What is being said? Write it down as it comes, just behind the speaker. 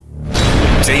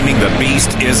Taming the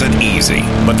beast isn't easy,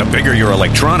 but the bigger your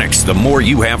electronics, the more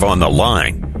you have on the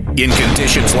line. In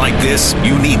conditions like this,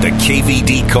 you need the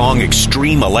KVD Kong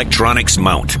Extreme Electronics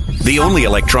Mount. The only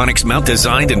electronics mount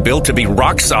designed and built to be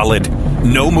rock solid.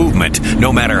 No movement,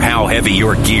 no matter how heavy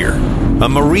your gear. A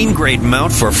marine-grade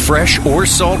mount for fresh or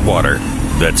salt water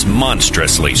that's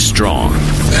monstrously strong.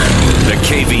 The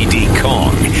KVD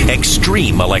Kong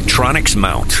Extreme Electronics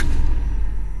Mount.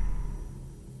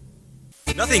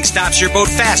 Nothing stops your boat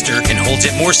faster and holds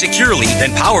it more securely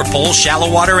than Power Pole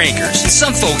shallow water anchors.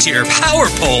 Some folks hear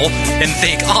Power Pole and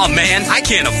think, oh man, I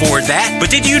can't afford that. But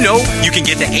did you know you can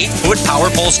get the 8-foot Power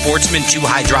Pole Sportsman 2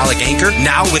 hydraulic anchor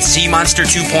now with Sea Monster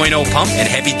 2.0 pump and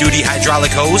heavy-duty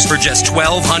hydraulic hose for just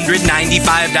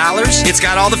 $1,295? It's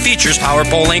got all the features Power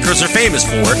Pole anchors are famous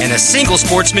for, and a single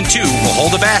Sportsman 2 will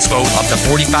hold a bass boat up to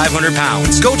 4,500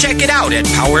 pounds. Go check it out at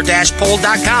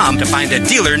power-pole.com to find a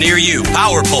dealer near you.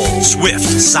 Power Pole, swift,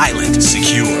 silent,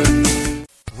 secure.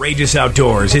 Rageous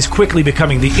Outdoors is quickly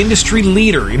becoming the industry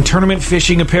leader in tournament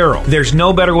fishing apparel. There's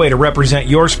no better way to represent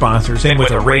your sponsors than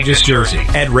with a Rageous jersey.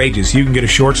 At Rageous, you can get a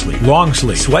short sleeve, long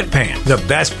sleeve, sweatpants, the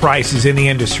best prices in the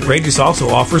industry. Rageous also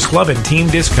offers club and team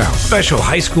discounts, special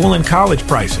high school and college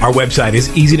pricing. Our website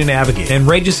is easy to navigate, and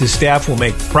Rageous' staff will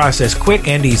make the process quick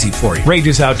and easy for you.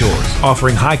 Rageous Outdoors,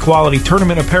 offering high-quality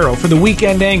tournament apparel for the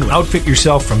weekend angler. Outfit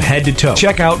yourself from head to toe.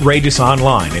 Check out Rageous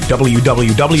online at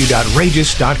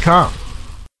www.rageous.com.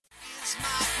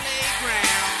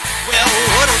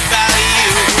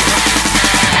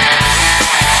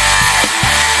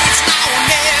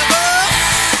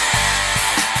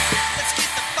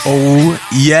 Oh,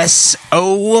 yes.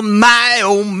 Oh, my,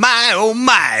 oh, my, oh,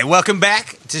 my. Welcome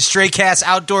back to Stray Cats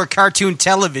Outdoor Cartoon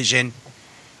Television.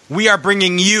 We are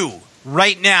bringing you,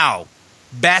 right now,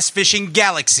 Bass Fishing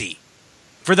Galaxy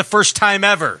for the first time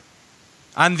ever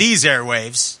on these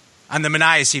airwaves, on the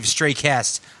Maniacy of Stray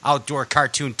Cats Outdoor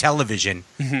Cartoon Television.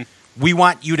 Mm-hmm. We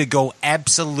want you to go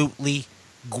absolutely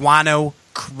guano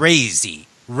crazy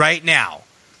right now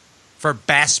for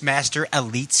Bassmaster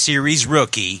Elite Series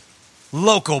rookie,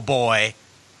 local boy,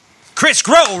 Chris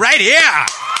Grow, right here.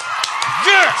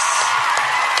 Yes.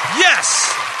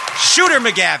 Yes. Shooter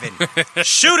McGavin.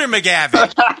 Shooter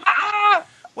McGavin.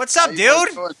 What's up, dude?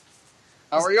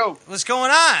 How are you? What's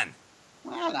going on?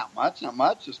 Well, not much.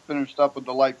 Just finished up a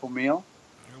delightful meal.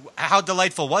 How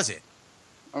delightful was it?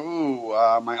 Ooh,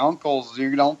 my uncle's,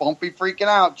 don't be freaking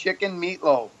out, chicken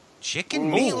meatloaf. Chicken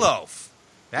meatloaf.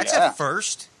 That's a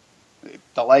first.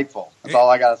 Delightful. That's all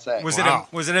I got to say. Was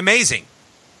it amazing?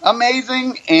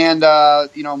 Amazing, and,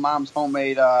 Mom's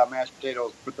homemade mashed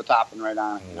potatoes with the topping right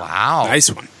on it. Wow.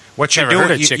 Nice one. What you're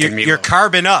doing, you're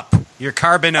carbing up. You're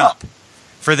carbing up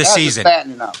for the season.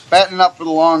 Just battening up for the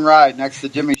long ride next to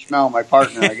Jimmy Schmel, my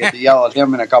partner. I get to yell at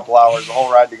him in a couple hours the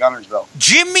whole ride to Gunnersville.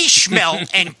 Jimmy Schmel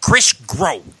and Chris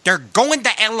Grow, they're going to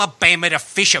Alabama to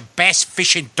fish a bass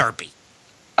fishing derby.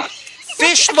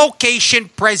 Fish location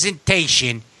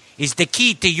presentation is the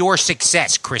key to your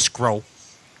success, Chris Grow.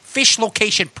 Fish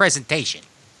location presentation.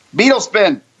 Beetle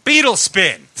spin.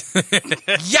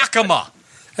 Yakima.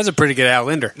 That's a pretty good Al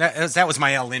Linder. That was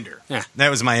my Al Linder. Yeah.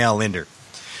 That was my Al Linder.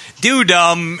 Dude,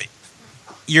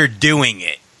 you're doing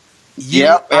it.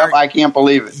 Yep, I can't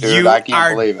believe it, dude. I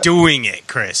can't believe it. Doing it,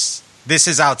 Chris. This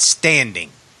is outstanding.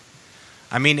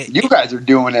 I mean, you guys are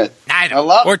doing it. I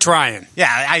love it. We're trying.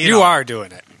 Yeah, you are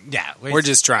doing it. Yeah, we're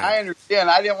just trying. I understand.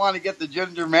 I didn't want to get the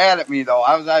ginger mad at me, though.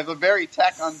 I was very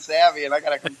tech unsavvy, and I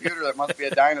got a computer that must be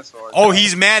a dinosaur. Oh,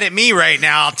 he's mad at me right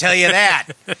now. I'll tell you that.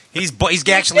 He's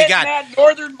actually got that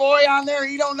northern boy on there.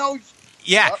 He don't know.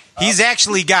 Yeah, he's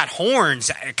actually got horns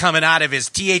coming out of his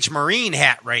TH Marine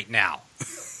hat right now.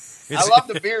 I love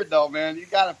the beard, though, man. You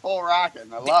got it full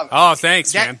rocking. I love it. Oh,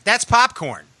 thanks, man. That's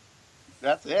popcorn.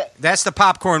 That's it. That's the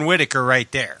Popcorn Whitaker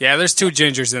right there. Yeah, there's two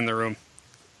gingers in the room.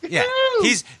 Yeah,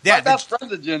 my best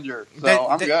friend's a ginger, so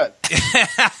I'm good.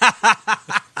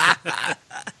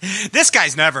 This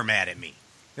guy's never mad at me.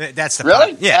 That's the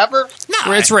really? Yeah, ever?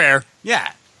 No, it's rare.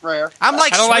 Yeah, rare. I'm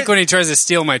like I don't like when he tries to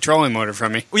steal my trolling motor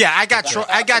from me. Yeah, I got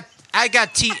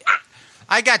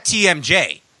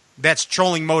TMJ. That's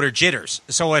trolling motor jitters.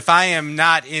 So if I am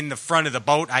not in the front of the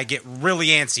boat, I get really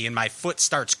antsy and my foot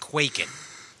starts quaking.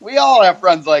 We all have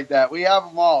friends like that. We have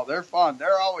them all. They're fun.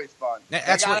 They're always fun.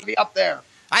 That's got to be up there.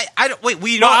 I don't wait.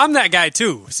 Well, I'm that guy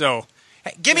too. So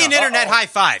hey, give me an internet high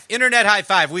five. Internet high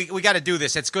five. We got to do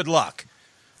this. It's good luck.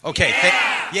 Okay.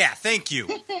 Thank you.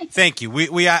 Thank you.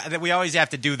 We always have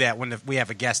to do that when we have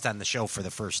a guest on the show for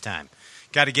the first time.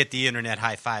 Got to get the internet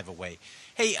high five away.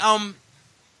 Hey, I've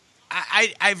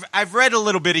read a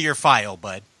little bit of your file,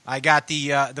 bud. I got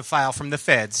the file from the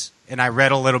feds, and I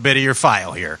read a little bit of your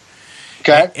file here.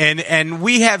 Okay. And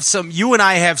we have you and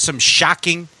I have some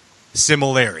shocking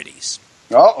similarities.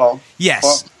 Uh-oh. Yes,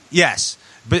 Well, yes.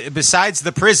 Besides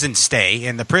the prison stay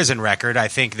and the prison record, I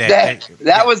think that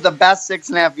that was the best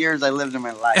 6.5 years I lived in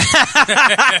my life.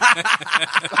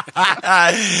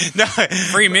 no,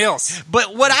 Free meals.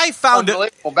 but what I found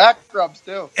Unbelievable. Back rubs,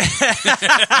 too.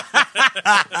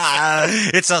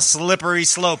 it's a slippery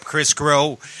slope, Chris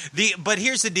Crow. But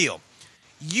here's the deal: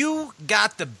 you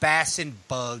got the Bassin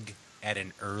bug at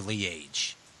an early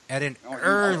age. At an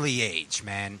early age,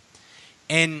 man,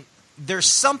 and there's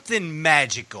something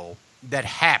magical that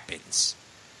happens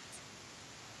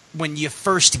when you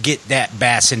first get that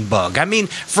Bassin bug. I mean,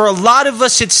 for a lot of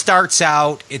us, it starts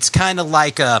out, it's kind of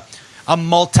like a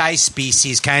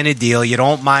multi-species kind of deal. You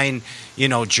don't mind,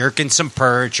 jerking some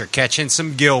perch or catching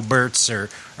some gilberts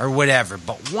or whatever.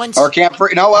 But once... Or can't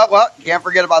forget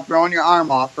about throwing your arm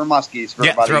off for muskies for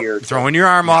about a year or two. Throwing your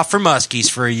arm off for muskies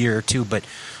for a year or two. But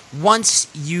once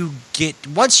you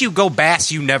go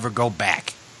bass, you never go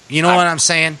back. You know what I'm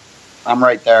saying? I'm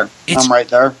right there.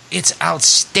 It's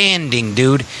outstanding,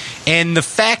 dude. And the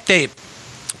fact that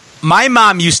my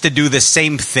mom used to do the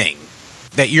same thing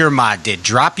that your ma did.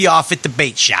 Drop you off at the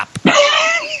bait shop.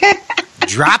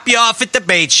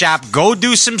 Go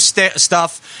do some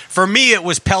stuff. For me, it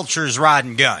was Pelcher's Rod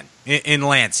and Gun in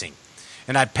Lansing.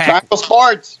 And I'd pack... Triangle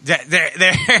Sports.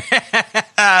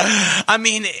 I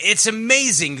mean, it's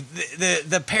amazing,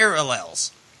 the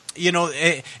parallels.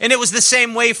 And it was the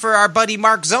same way for our buddy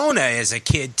Mark Zona as a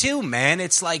kid too, man.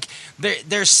 It's like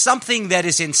there's something that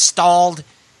is installed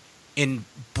and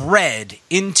bred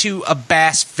into a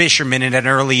bass fisherman at an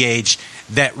early age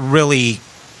that really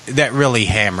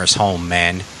hammers home,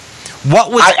 man.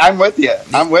 What was I'm with you.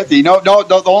 No,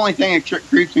 the only thing that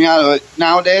creeps me out of it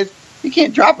nowadays, you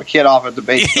can't drop a kid off at the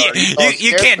bait store.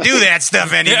 you can't do that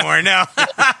stuff anymore. No,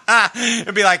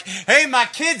 it'd be like, hey, my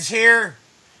kid's here.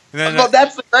 Well,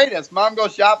 that's the greatest. Mom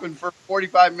goes shopping for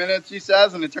 45 minutes, she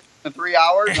says, and it turns into 3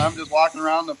 hours, and I'm just walking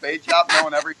around the bait shop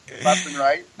knowing every left and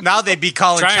right. Now they'd be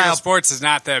calling Triangle Sports is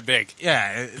not that big.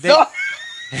 Yeah.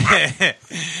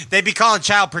 They'd be calling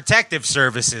Child Protective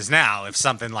Services now if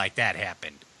something like that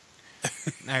happened.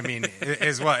 I mean,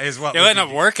 is what You'll end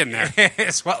up working there.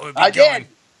 Is what would be I going. did.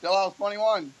 Till I was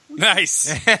 21.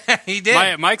 Nice. He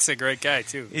did. Mike's a great guy,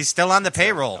 too. He's still on the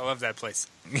payroll. I love that place.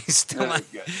 He's still on.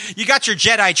 You got your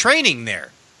Jedi training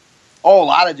there. Oh, a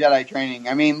lot of Jedi training.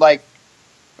 I mean, like,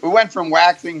 we went from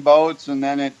waxing boats, and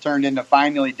then it turned into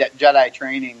finally Jedi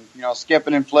training,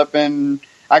 skipping and flipping.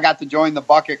 I got to join the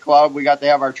bucket club. We got to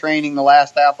have our training the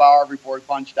last half hour before we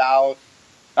punched out.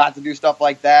 Got to do stuff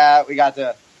like that.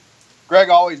 Greg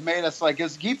always made us,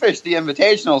 because he fished the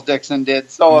invitationals, Dixon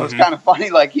did, so it was kind of funny.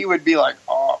 Like, he would be like,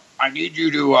 oh, I need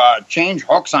you to change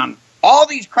hooks on all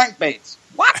these crankbaits.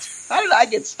 What? How did I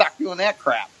get stuck doing that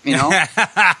crap,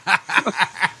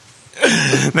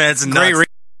 That's nuts. Great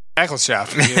tackle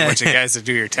shop. You get a bunch of guys to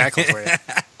do your tackle for you.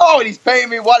 Oh, and he's paying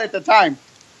me what at the time?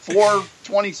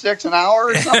 $4.26 an hour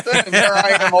or something? And there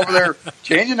I am over there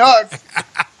changing hooks.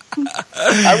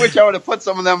 I wish I would have put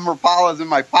some of them Rapalas in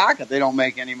my pocket. They don't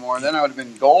make anymore. Then I would have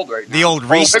been gold right now. The old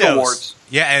Ristos. Wiggle-warts.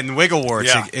 Yeah, and wiggle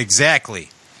warts. Yeah. Exactly.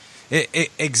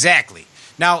 Exactly.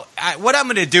 Now, what I'm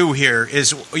going to do here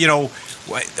is,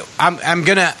 I'm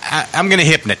gonna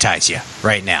hypnotize you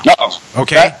right now. Uh-oh.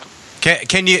 Okay.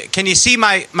 Can you see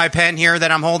my pen here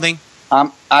that I'm holding?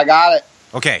 I got it.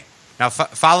 Okay. Now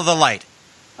follow the light.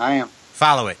 I am.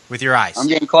 Follow it with your eyes. I'm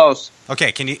getting close.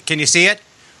 Okay. Can you see it?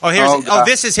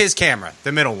 This is his camera,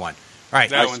 the middle one. All right.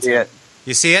 That I one's see it.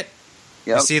 You see it?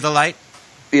 Yep. You see the light?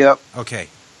 Yep. Okay.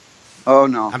 Oh,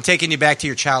 no. I'm taking you back to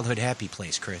your childhood happy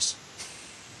place, Chris.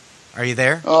 Are you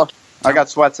there? Oh, I got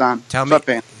sweats on. Tell me.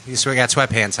 Sweatpants. You still got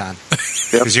sweatpants on.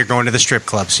 Because you're going to the strip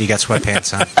club, so you got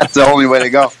sweatpants on. That's the only way to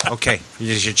go. Okay.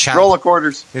 It's your child. Roll of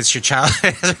quarters. It's your child.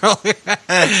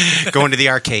 Going to the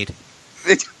arcade.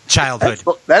 Childhood.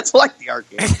 That's like the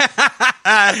arcade.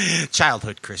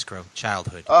 Childhood, Chris Crow.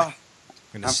 Childhood. Oh,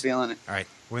 I'm feeling it. All right.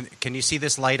 Can you see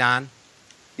this light on?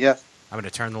 Yes. I'm going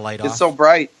to turn the light off. It's so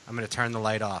bright. I'm going to turn the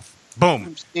light off. Boom.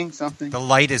 I'm seeing something. The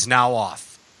light is now off.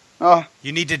 Oh,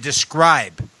 You need to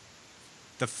describe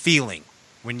the feeling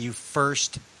when you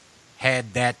first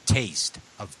had that taste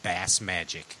of bass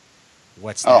magic.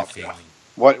 What's that feeling?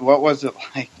 what was it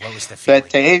like? What was the feeling? That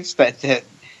taste, that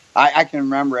I can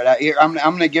remember it. I'm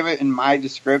going to give it in my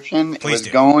description. Please it was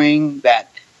do. going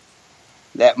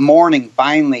that morning,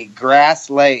 finally, Grass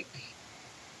Lake,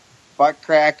 butt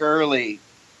crack early,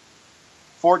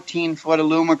 14-foot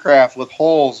Alumacraft with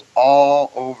holes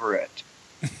all over it.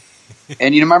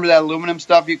 And you remember that aluminum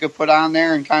stuff you could put on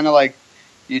there and kind of like,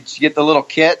 You just get the little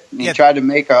kit and you Yeah. try to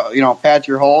make patch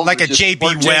your holes. Like a It's just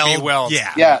JB squirting. Weld. Weld.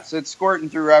 Yeah. Yes, it's squirting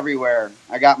through everywhere.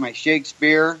 I got my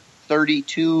Shakespeare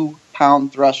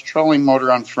 32-pound thrust trolling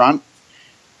motor on front,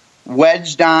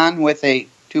 wedged on with a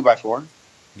 2x4.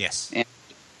 Yes.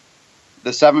 The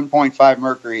 7.5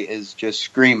 Mercury is just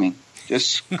screaming.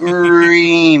 Just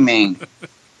screaming.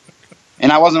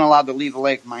 And I wasn't allowed to leave the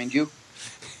lake, mind you.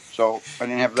 So I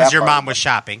didn't have that. Because your part. mom was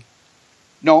shopping.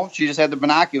 No, she just had the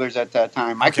binoculars at that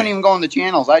time. I couldn't even go in the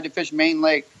channels. I had to fish Main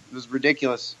Lake. It was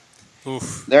ridiculous.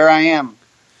 Oof. There I am,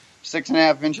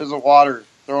 6.5 inches of water,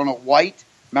 throwing a white.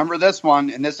 Remember this one,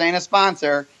 and this ain't a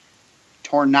sponsor.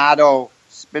 Tornado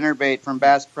spinnerbait from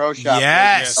Bass Pro Shop.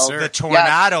 Yes, Yes, sir. the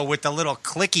Tornado with the little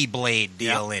clicky blade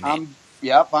deal in it.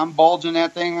 I'm bulging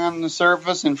that thing on the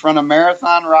surface in front of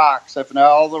Marathon Rocks. If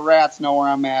all the rats know where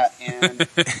I'm at. And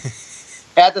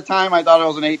at the time, I thought it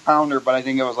was an 8-pounder, but I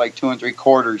think it was like 2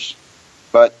 3/4.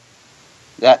 But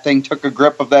that thing took a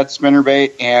grip of that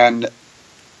spinnerbait, and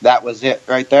that was it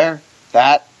right there.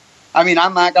 I'm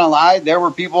not going to lie. There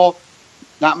were people,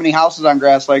 not many houses on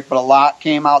Grass Lake, but a lot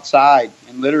came outside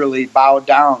and literally bowed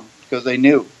down because they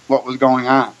knew what was going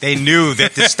on. They knew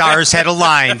that the stars had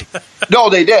aligned. No,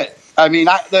 they did.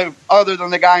 Other than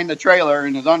the guy in the trailer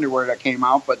in his underwear that came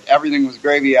out, but everything was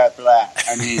gravy after that.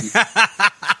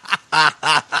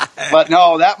 But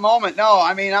no, that moment,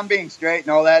 I'm being straight.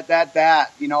 No, that, I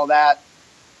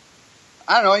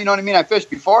don't know, you know what I mean? I fished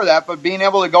before that, but being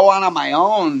able to go on my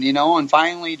own, and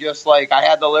finally just like I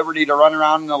had the liberty to run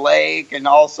around in the lake and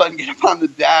all of a sudden get up on the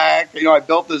deck. I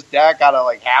built this deck out of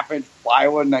like 1/2-inch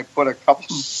plywood and I put a couple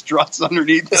struts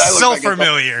underneath it. So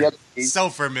familiar.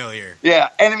 Yeah.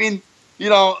 And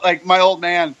like my old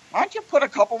man, why don't you put a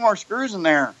couple more screws in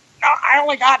there? No, I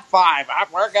only got 5.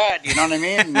 We're good. You know what I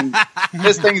mean? And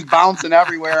this thing's bouncing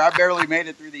everywhere. I barely made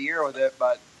it through the year with it,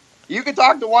 but you could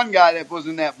talk to one guy that was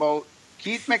in that boat,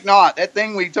 Keith McNaught. That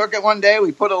thing, we took it one day.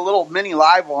 We put a little mini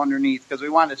live well underneath because we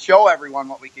wanted to show everyone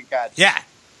what we could catch. Yeah.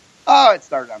 Oh, it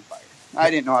started on fire.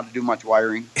 I didn't know how to do much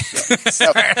wiring.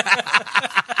 So.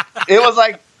 It was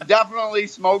like definitely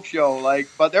smoke show.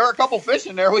 But there were a couple fish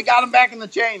in there. We got them back in the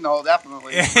chain though,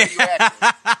 definitely.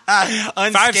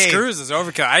 5 screws is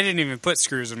overkill. I didn't even put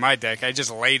screws in my deck. I just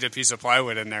laid a piece of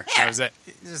plywood in there. That was it.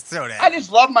 Just throw that. I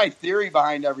just love my theory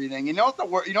behind everything. You know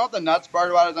what the nuts part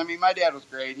about it is? I mean, my dad was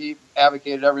great. He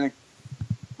advocated everything.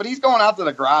 But he's going out to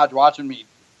the garage watching me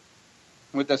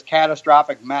with this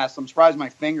catastrophic mess. I'm surprised my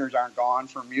fingers aren't gone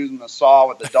from using the saw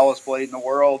with the dullest blade in the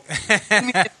world. I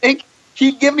mean, I think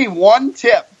he'd give me one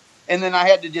tip, and then I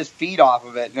had to just feed off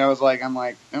of it. And I was like, he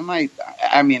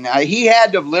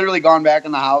had to have literally gone back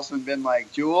in the house and been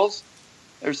like, Jules,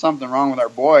 there's something wrong with our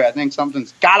boy. I think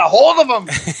something's got a hold of him.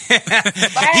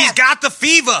 He's got the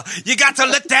fever. You got to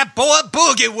let that boy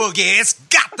boogie woogie. It's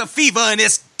got the fever, and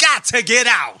it's got to get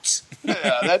out.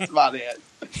 Yeah, that's about it.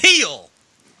 Heal.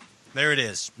 There it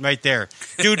is, right there.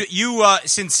 Dude, you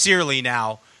sincerely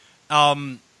now,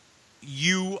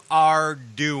 you are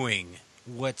doing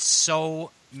what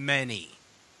so many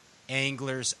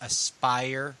anglers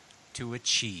aspire to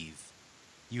achieve.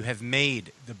 You have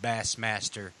made the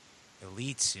Bassmaster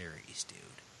Elite Series, dude.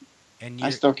 And I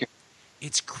still can't.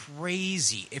 it's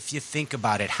crazy if you think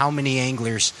about it, how many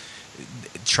anglers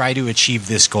try to achieve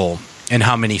this goal and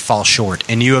how many fall short.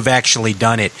 And you have actually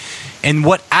done it. And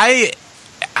I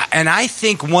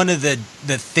think one of the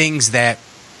things that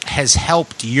has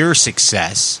helped your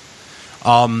success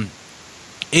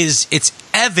is it's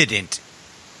evident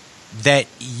that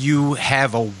you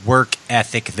have a work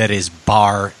ethic that is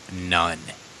bar none.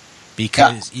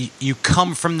 Because you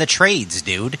come from the trades,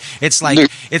 dude. It's like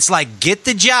get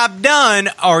the job done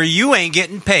or you ain't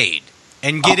getting paid.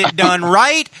 And get it done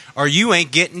right or you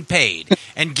ain't getting paid.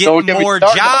 And get more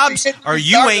jobs or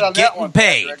you ain't getting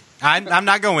paid. I'm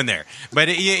not going there,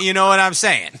 but you know what I'm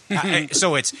saying.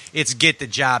 So it's get the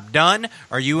job done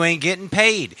or you ain't getting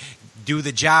paid. Do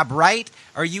the job right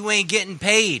or you ain't getting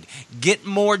paid. Get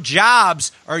more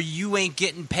jobs or you ain't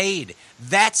getting paid.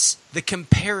 That's the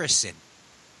comparison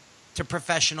to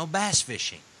professional bass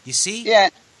fishing. You see? Yeah,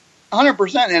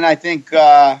 100%. And I think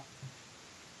I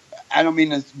don't mean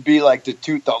to be like the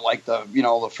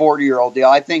 40-year-old deal.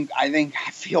 I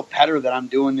feel better that I'm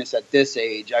doing this at this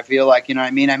age. I feel like,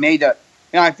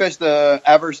 I fished the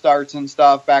Everstarts and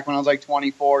stuff back when I was like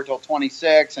 24 till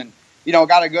 26 and,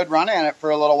 got a good run at it for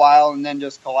a little while and then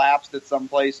just collapsed at some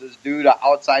places due to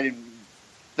outside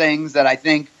things that I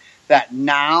think that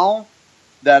now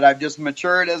that I've just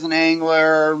matured as an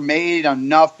angler, made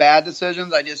enough bad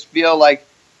decisions, I just feel like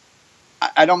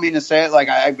I don't mean to say it like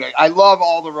I love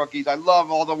all the rookies. I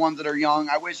love all the ones that are young.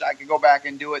 I wish I could go back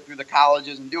and do it through the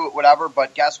colleges and do it whatever.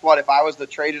 But guess what? If I was to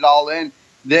trade it all in,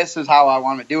 this is how I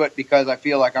want to do it because I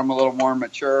feel like I'm a little more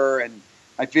mature and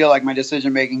I feel like my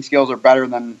decision-making skills are better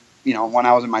than, when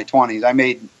I was in my 20s. I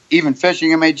made, even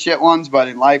fishing, I made shit ones, but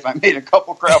in life I made a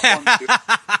couple crap ones too.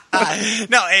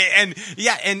 No,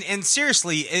 and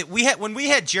seriously, when we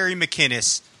had Jerry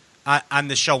McInnes on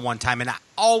the show one time, and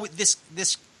this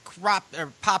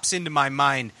pops into my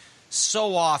mind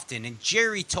so often, and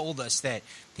Jerry told us that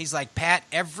he's like, Pat,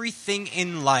 everything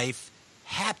in life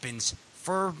happens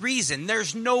for a reason.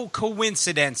 There's no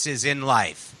coincidences in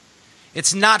life.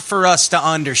 It's not for us to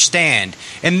understand.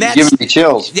 And that's giving me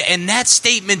chills. And that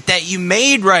statement that you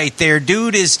made right there,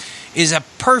 dude, is a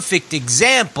perfect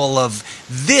example of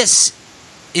this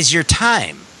is your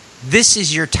time. This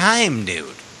is your time,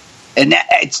 dude. And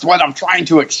it's what I'm trying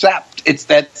to accept.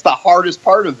 That's the hardest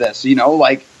part of this, I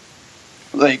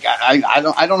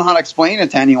don't know how to explain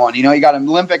it to anyone. You got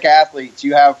Olympic athletes,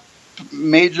 you have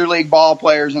major league ball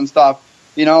players and stuff,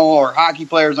 or hockey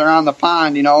players around the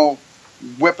pond,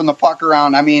 whipping the puck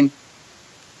around. I mean,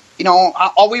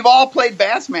 we've all played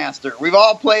Bassmaster. We've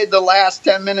all played the last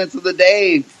 10 minutes of the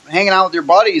day hanging out with your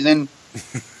buddies. And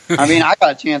I mean, I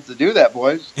got a chance to do that,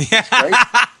 boys.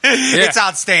 It's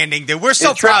outstanding, dude. We're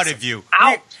so proud of you.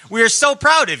 We are so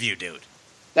proud of you, dude.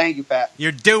 Thank you, Pat.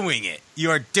 You're doing it.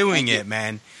 You are doing it,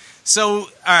 man. So, all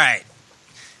right.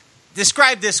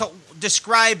 Describe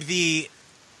the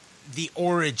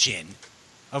origin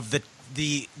of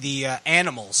the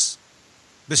animals,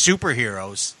 the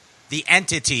superheroes, the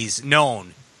entities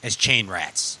known as chain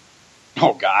rats.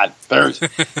 Oh God, that's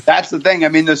the thing. I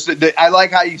mean, I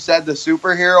like how you said the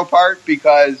superhero part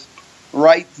because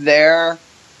right there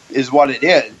is what it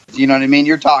is. You know what I mean?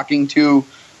 You're talking to,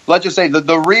 let's just say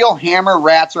the real hammer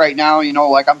rats right now.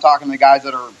 Like I'm talking to the guys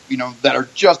that are, that are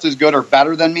just as good or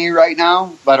better than me right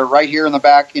now, that are right here in the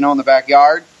back, in the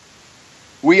backyard.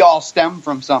 We all stem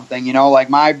from something, like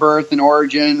my birth and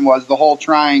origin was the whole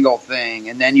triangle thing.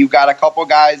 And then you've got a couple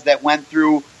guys that went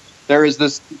through, there is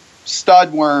this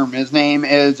stud worm. His name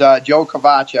is Joe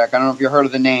Kovacek. I don't know if you heard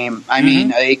of the name. I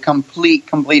mean, a complete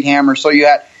hammer. So you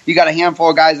got a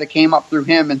handful of guys that came up through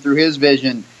him and through his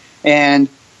vision. And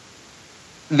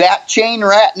that chain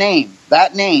rat name,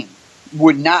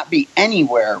 would not be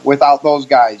anywhere without those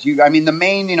guys. The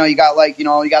main, you got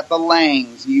you got the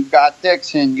Langs, you've got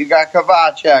Dixon, you got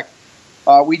Kovacek.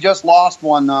 We just lost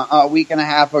one a week and a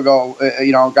half ago.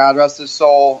 God rest his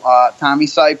soul, Tommy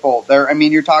Seipel.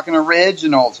 You're talking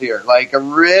originals here, like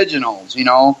originals.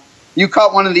 You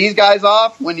cut one of these guys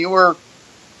off when you were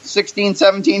 16,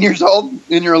 17 years old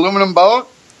in your aluminum boat.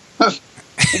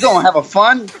 You're gonna have a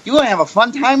fun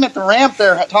time at the ramp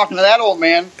there talking to that old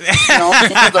man.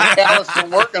 Hands are calloused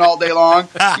from working all day long.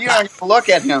 You're not gonna look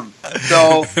at him.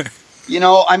 So,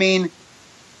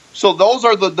 so those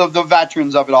are the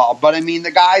veterans of it all. But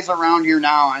the guys around here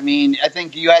now. I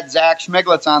think you had Zach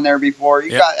Schmiglitz on there before.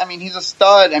 He's a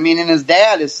stud. And his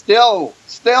dad is still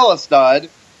a stud.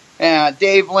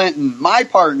 Dave Linton, my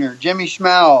partner, Jimmy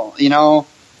Schmel.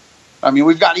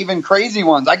 We've got even crazy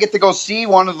ones. I get to go see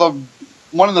one of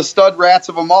the stud rats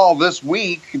of them all this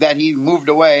week that he moved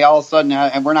away all of a sudden,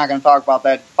 and we're not going to talk about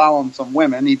that, following some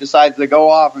women. He decides to go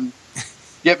off and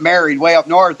get married way up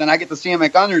north, and I get to see him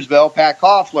at Guntersville, Pat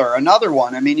Koffler, another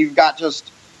one. You've got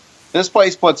this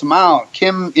place puts them out.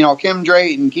 Kim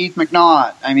Drayton, Keith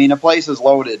McNaught. The place is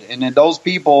loaded. And then those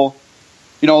people,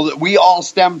 we all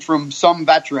stemmed from some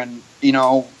veteran,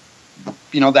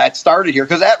 that started here.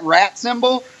 Because that rat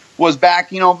symbol was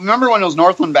back, remember when it was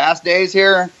Northland Bass Days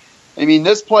here?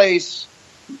 This place,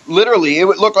 literally, it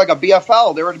would look like a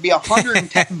BFL. There would be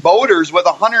 110 boaters with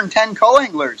 110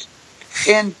 co-anglers.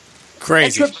 And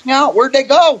crazy. That trips me out. Where'd they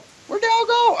go? Where'd they all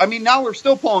go? Now we're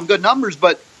still pulling good numbers,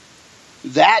 but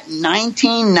that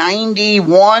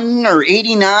 1991 or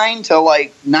 89 to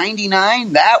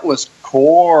 99, that was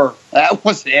core. That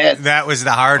was it. That was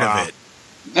the heart of it.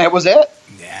 That was it.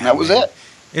 Yeah, that was it.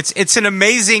 It's an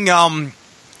amazing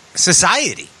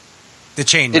society, the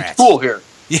chain rats. It's cool here.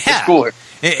 Yeah, it's cool here.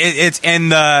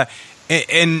 And the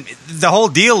whole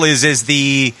deal is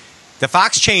the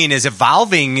fox chain is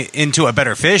evolving into a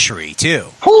better fishery too.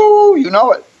 Ooh, you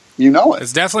know it.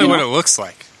 It's definitely what it looks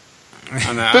like. On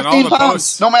 15 all the pounds,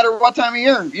 posts. no matter what time of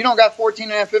year. You don't got 14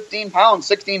 and a half, 15 pounds,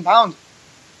 16 pounds.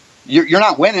 You're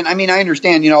not winning. I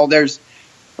understand, there's,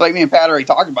 like me and Pat already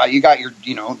talked about, you got your,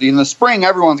 in the spring,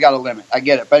 everyone's got a limit. I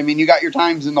get it. But, you got your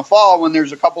times in the fall when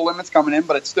there's a couple limits coming in,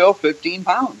 but it's still 15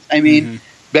 pounds.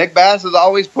 Big bass is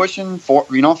always pushing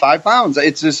 5 pounds.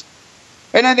 It's just,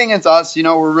 And I think it's us,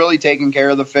 we're really taking care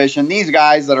of the fish. And these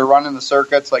guys that are running the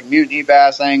circuits, like Mutiny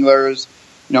Bass Anglers,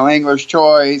 Angler's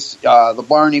Choice, the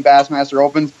Blarney Bassmaster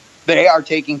Opens, they are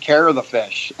taking care of the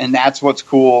fish. And that's what's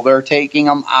cool. They're taking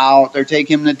them out. They're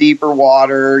taking them to deeper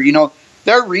water.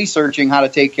 They're researching how to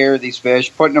take care of these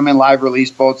fish, putting them in live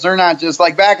release boats. They're not just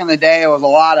like back in the day, it was a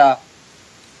lot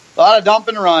of dump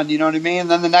and run, you know what I mean?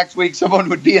 And then the next week someone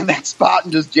would be in that spot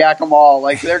and just jack them all.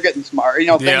 Like, they're getting smart.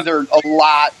 Things are a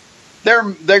lot.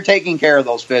 They're taking care of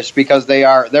those fish because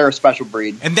they're a special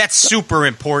breed. And that's super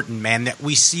important, man, that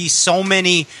we see so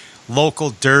many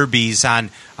local derbies on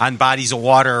bodies of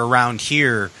water around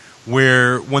here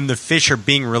where when the fish are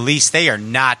being released, they are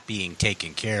not being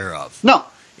taken care of. No.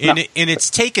 And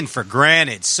it's taken for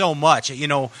granted so much,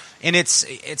 and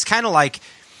it's kind of like,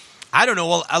 I don't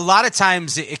know, a lot of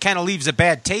times it kind of leaves a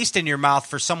bad taste in your mouth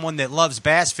for someone that loves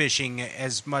bass fishing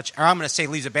as much, or I'm going to say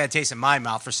leaves a bad taste in my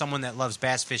mouth for someone that loves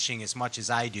bass fishing as much as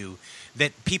I do,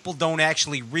 that people don't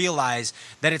actually realize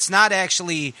that it's not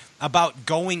actually about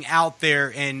going out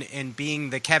there and being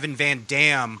the Kevin Van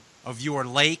Dam of your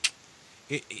lake.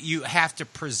 You have to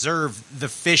preserve the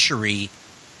fishery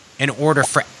in order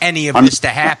for any of this to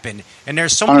happen. And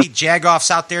there's so many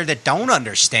jagoffs out there that don't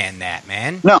understand that,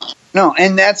 man. No,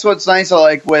 and that's what's nice,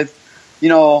 like with,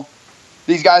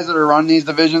 these guys that are running these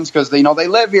divisions, because they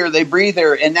live here, they breathe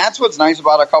here, and that's what's nice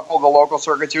about a couple of the local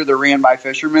circuits here. They're ran by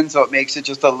fishermen, so it makes it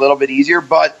just a little bit easier.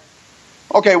 But,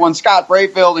 okay, when Scott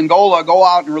Brayfield and Gola go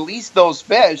out and release those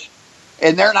fish,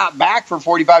 and they're not back for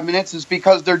 45 minutes, it's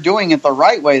because they're doing it the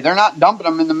right way. They're not dumping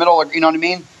them in the middle of, you know what I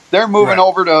mean? They're moving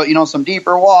over to, some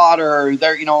deeper water.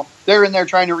 They're in there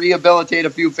trying to rehabilitate a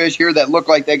few fish here that look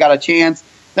like they got a chance.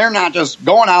 They're not just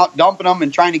going out, dumping them,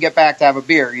 and trying to get back to have a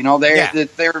beer.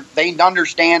 They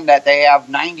understand that they have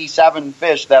 97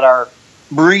 fish that are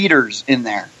breeders in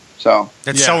there. So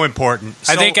that's so important.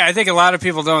 I think a lot of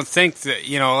people don't think that,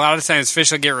 a lot of times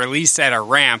fish will get released at a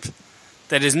ramp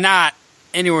that is not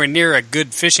anywhere near a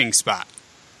good fishing spot.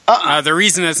 The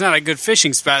reason it's not a good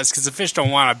fishing spot is because the fish don't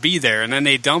want to be there, and then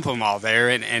they dump them all there,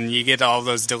 and you get all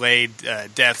those delayed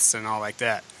deaths and all like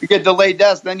that. You get delayed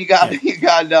deaths, then you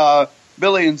got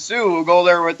Billy and Sue who go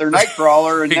there with their night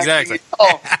crawler and exactly.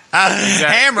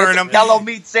 Hammering them. Yellow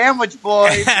meat sandwich,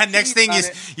 boy. Next thing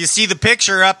you see the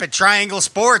picture up at Triangle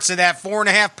Sports of that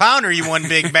 4.5 pounder you won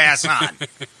big bass on.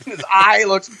 His eye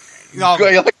looks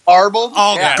like marble.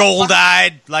 All gold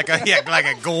eyed, like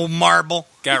a gold marble.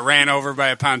 Got ran over by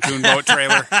a pontoon boat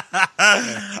trailer.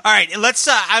 All right, let's.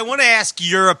 I want to ask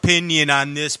your opinion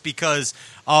on this because,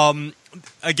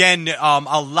 again,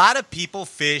 a lot of people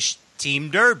fish team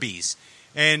derbies,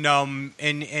 and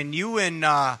you and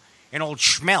old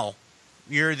Schmel,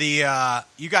 you're the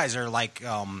you guys are like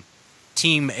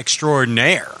team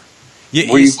extraordinaire.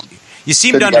 You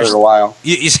seem to understand. A while.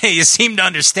 You seem to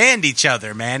understand each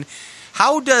other, man.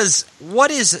 What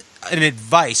is an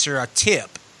advice or a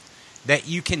tip that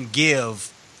you can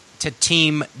give to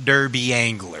team derby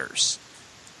anglers?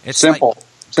 It's simple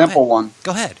one.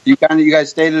 Go ahead. You guys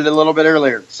stated it a little bit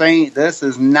earlier, saying this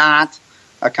is not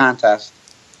a contest.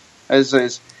 This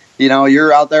is,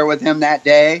 you're out there with him that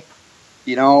day.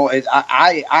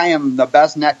 I am the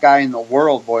best net guy in the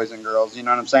world, boys and girls. You know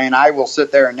what I'm saying? I will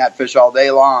sit there and net fish all day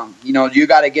long. You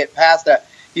got to get past that.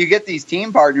 You get these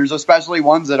team partners, especially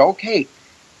ones that, okay,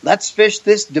 let's fish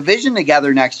this division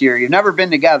together next year. You've never been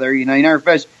together. You never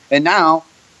fished. And now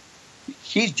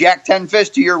he's jacked 10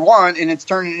 fish to your one, and it's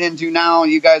turning into now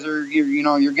you guys are,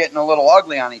 you're getting a little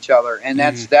ugly on each other. And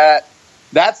that's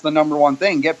the number one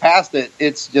thing. Get past it.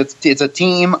 It's a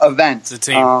team event. It's a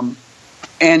team.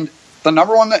 And the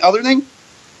number one other thing,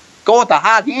 go with the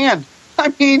hot hand.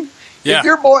 I mean, if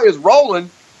your boy is rolling,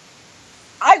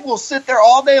 I will sit there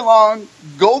all day long,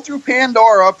 go through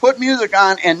Pandora, put music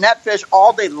on, and net fish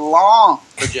all day long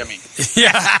for Jimmy.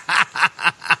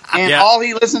 And all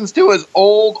he listens to is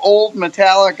old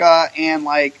Metallica and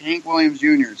like Hank Williams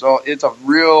Jr. So it's a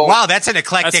real... Wow, that's an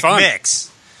eclectic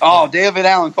mix. Oh, David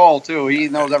Allen Cole, too. He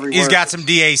knows every word. He's got some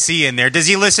DAC in there. Does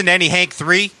he listen to any Hank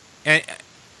 3?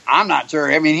 I'm not sure.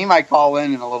 I mean, he might call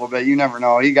in a little bit. You never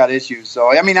know. He got issues.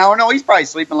 So, I mean, I don't know. He's probably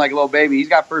sleeping like a little baby. He's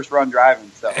got first run driving.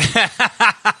 So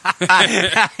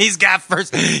he's got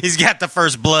the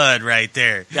first blood right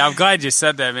there. Yeah, I'm glad you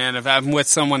said that, man. If I'm with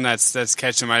someone that's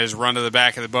catching him, I just run to the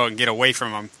back of the boat and get away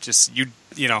from him. Just do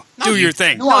your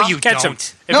thing. No, you catch don't.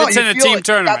 him. If it's in a team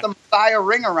tournament, got the Messiah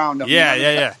ring around him.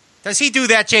 Yeah. Does he do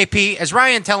that, JP? Is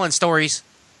Ryan telling stories?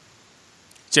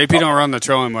 JP don't run the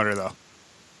trolling motor though.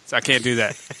 So I can't do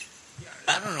that.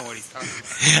 I don't know what he's talking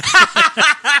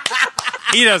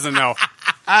about. He doesn't know.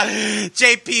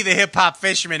 JP, the hip-hop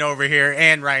fisherman over here,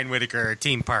 and Ryan Whitaker are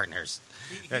team partners.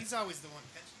 He's always the one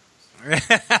catching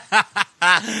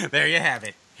them. There you have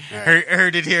it.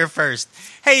 Heard it here first.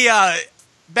 Hey,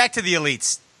 back to the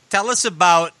elites. Tell us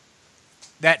about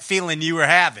that feeling you were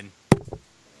having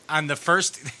on the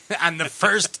first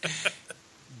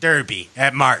Derby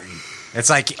at Martin. It's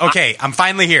like, okay, I'm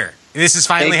finally here. This is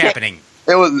finally happening.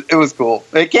 It was cool.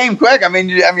 It came quick. I mean,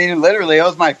 literally, it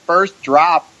was my first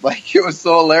drop. Like, it was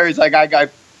so hilarious. Like, I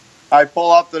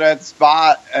pull up to that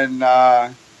spot and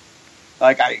I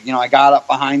got up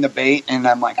behind the bait and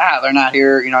I'm like, they're not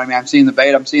here. I'm seeing the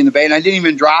bait. And I didn't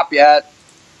even drop yet.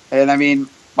 And I mean,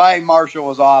 my marshal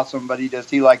was awesome, but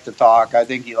he liked to talk. I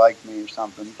think he liked me or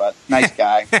something, but nice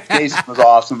guy. Jason was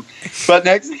awesome. But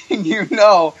next thing you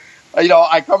know,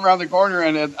 I come around the corner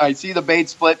and I see the bait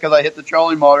split because I hit the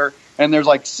trolling motor, and there's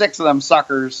like 6 of them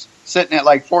suckers sitting at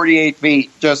like 48 feet,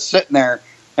 just sitting there.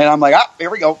 And I'm like, here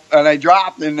we go. And I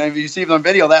dropped, and if you see the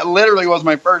video, that literally was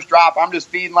my first drop. I'm just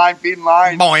feeding line.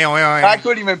 I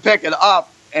couldn't even pick it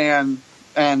up, and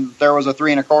there was a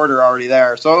 3 1/4 already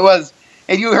there. So it was,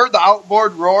 and you heard the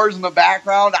outboard roars in the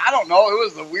background. I don't know. It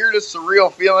was the weirdest,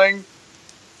 surreal feeling.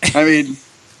 I mean,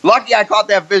 lucky I caught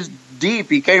that fish deep.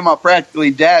 He came up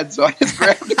practically dead, so I just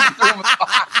grabbed him and threw him in the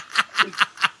box.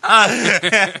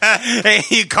 Hey,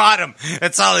 you caught him.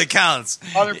 That's all that counts.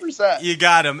 100%. You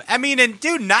got him. I mean, and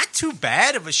dude, not too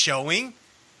bad of a showing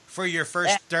for your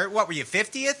first dirt. What were you,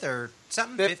 50th or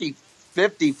something?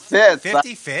 55th.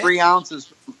 55th. 3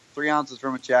 ounces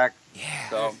from a check. Yeah.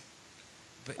 So,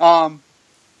 but,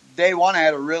 day one, I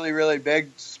had a really, really big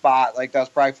spot. Like, that was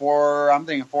probably 4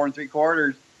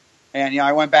 3/4. And,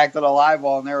 I went back to the live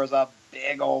well, and there was a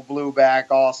big old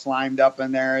blueback all slimed up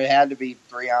in there. It had to be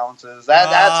 3 ounces. That's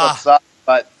what sucks.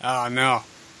 But oh no,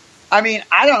 I mean,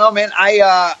 I don't know, man.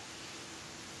 I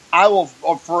will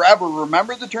forever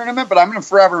remember the tournament, but I'm going to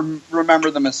forever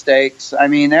remember the mistakes. I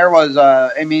mean, there was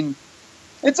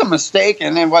it's a mistake,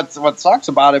 and then what sucks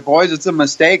about it, boys, it's a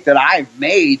mistake that I've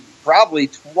made probably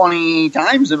 20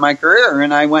 times in my career,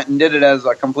 and I went and did it as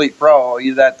a complete pro.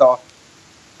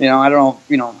 I don't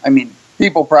know, I mean,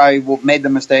 people probably made the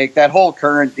mistake. That whole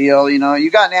current deal,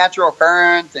 you got natural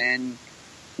current and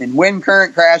wind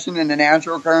current crashing into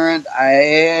natural current.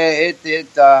 It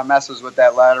messes with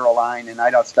that lateral line, and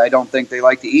I don't think they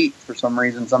like to eat for some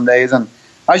reason some days. And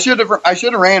I should have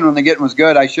ran when the getting was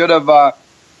good. I should have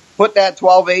put that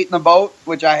 12-8 in the boat,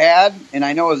 which I had, and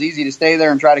I know it was easy to stay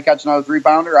there and try to catch another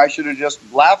 3-pounder. I should have just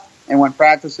left and went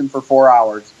practicing for 4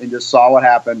 hours and just saw what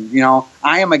happened.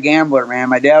 I am a gambler, man.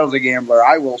 My dad was a gambler.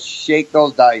 I will shake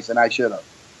those dice, and I should have.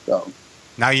 So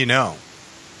now you know.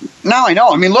 Now I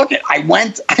know. I mean, look, I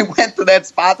went to that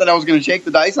spot that I was going to shake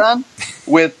the dice on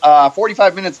with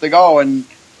 45 minutes to go, and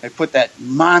I put that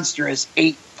monstrous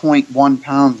 8.1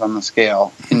 pounds on the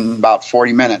scale in about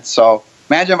 40 minutes. So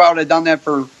imagine if I would have done that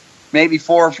for maybe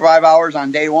 4 or 5 hours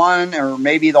on day one, or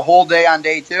maybe the whole day on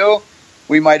day two.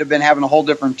 We might have been having a whole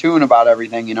different tune about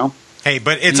everything, Hey,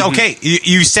 but it's okay.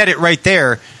 You said it right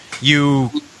there.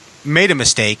 You made a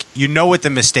mistake. You know what the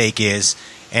mistake is,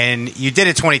 and you did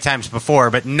it 20 times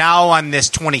before, but now on this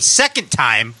 22nd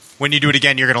time, when you do it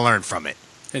again, you're going to learn from it.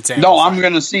 No, I'm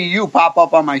going to see you pop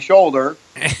up on my shoulder,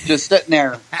 just sitting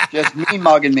there, just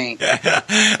mean-mugging me.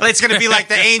 It's going to be like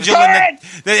the angel in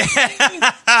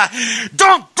the...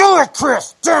 Don't do it,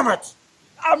 Chris! Damn it!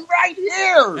 I'm right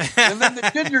here! And then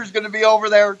the ginger's going to be over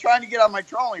there trying to get on my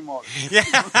trolling motor. Yeah.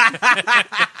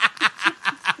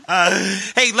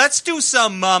 Hey, let's do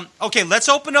some... let's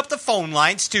open up the phone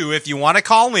lines, too. If you want to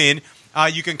call in,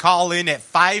 you can call in at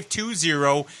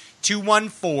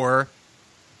 520-214-2277,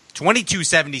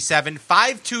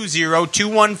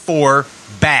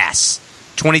 520-214-BASS.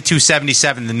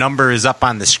 2277, the number is up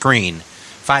on the screen.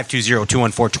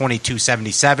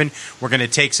 520-214-2277. We're going to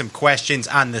take some questions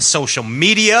on the social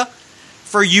media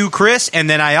for you, Chris, and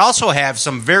then I also have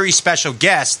some very special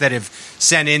guests that have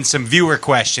sent in some viewer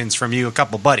questions from you, a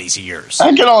couple buddies of yours.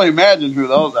 I can only imagine who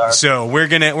those are. So we're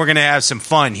gonna have some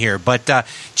fun here. But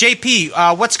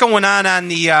JP, what's going on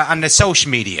the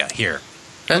social media here?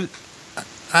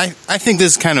 I think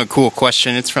this is kind of a cool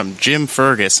question. It's from Jim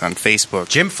Fergus on Facebook.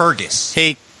 Jim Fergus.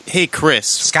 Hey, Chris.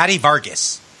 Scotty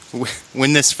Vargas.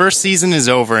 When this first season is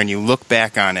over and you look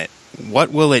back on it,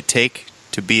 what will it take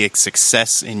to be a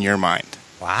success in your mind?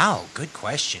 Wow, good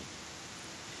question.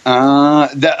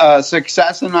 The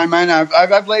success in my mind,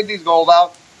 I've laid these goals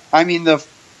out. I mean, the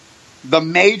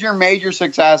major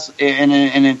success,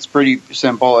 and it's pretty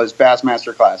simple, is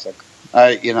Bassmaster Classic.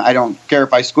 I don't care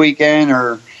if I squeak in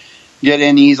or get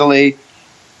in easily.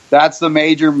 That's the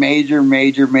major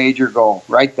goal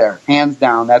right there, hands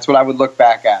down. That's what I would look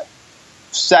back at.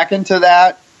 Second to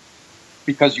that,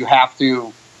 because you have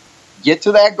to get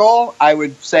to that goal, I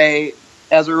would say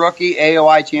as a rookie,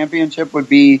 AOI championship would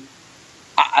be,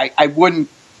 I wouldn't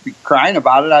be crying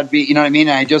about it. I'd be, you know what I mean?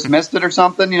 I just missed it or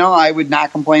something, I would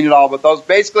not complain at all. But those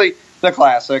basically the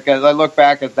classic, as I look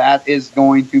back at that, is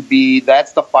going to be,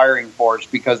 that's the firing force,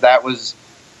 because that was,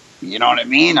 you know what I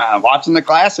mean? Watching the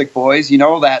classic, boys,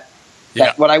 that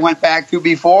what I went back to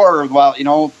before, well,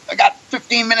 I got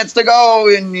 15 minutes to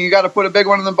go and you got to put a big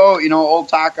one in the boat, old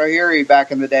Takahiri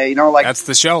back in the day, That's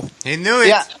the show. He knew it.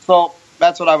 Yeah, so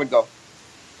that's what I would go.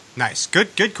 Nice.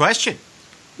 Good question.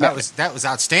 That was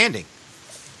outstanding.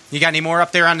 You got any more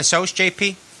up there on the SOS,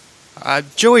 JP?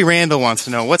 Joey Randall wants to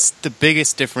know, what's the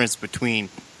biggest difference between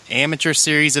amateur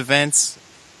series events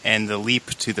and the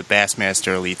leap to the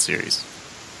Bassmaster Elite Series?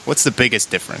 What's the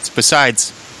biggest difference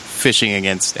besides fishing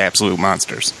against absolute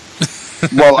monsters?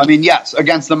 Well, I mean, yes,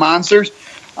 against the monsters.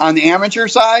 On the amateur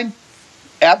side,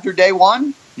 after day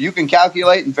one, you can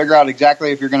calculate and figure out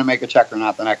exactly if you're going to make a check or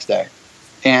not the next day.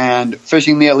 And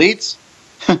fishing the elites,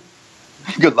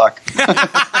 good luck.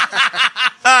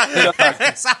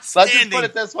 Let's just put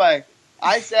it this way.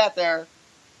 I sat there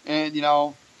and,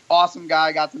 awesome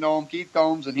guy, got to know him, Keith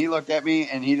Combs, and he looked at me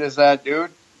and he just said,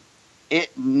 dude, it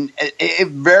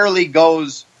rarely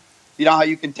goes, how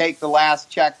you can take the last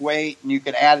check weight and you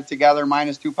can add it together,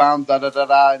 minus 2 pounds, in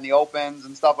the opens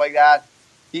and stuff like that.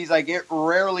 He's like, it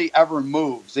rarely ever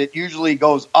moves. It usually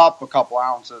goes up a couple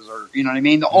ounces, or, you know what I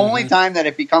mean? The only time that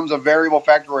it becomes a variable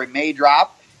factor or it may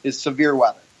drop is severe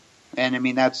weather. And I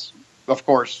mean, that's, of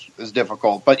course, is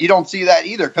difficult. But you don't see that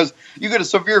either, because you get a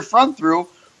severe front through.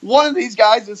 One of these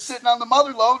guys is sitting on the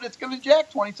mother load. It's going to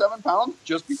jack 27 pounds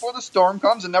just before the storm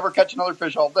comes and never catch another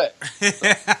fish all day.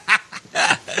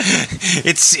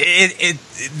 It's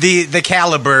the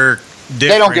caliber difference.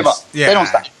 They don't give up. Yeah, they don't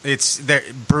stop. They're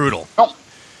brutal. No.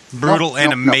 Brutal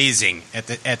and amazing at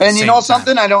the same time. And you know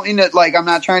something? I don't mean that, I'm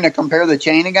not trying to compare the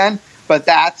chain again, but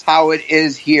that's how it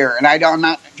is here. And I'm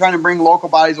not trying to bring local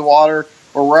bodies of water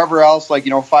or wherever else,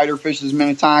 Fighter Fishes,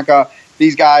 Minnetonka,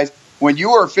 these guys. When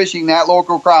you are fishing that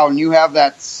local crowd and you have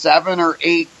that 7 or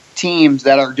 8 teams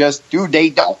that are just, dude, they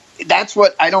don't, that's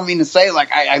what, I don't mean to say,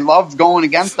 I love going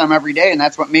against them every day, and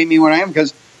that's what made me what I am,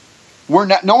 because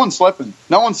no one's slipping.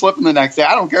 No one's slipping the next day.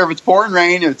 I don't care if it's pouring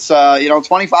rain, it's,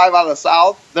 25 out of the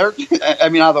south, out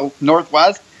of the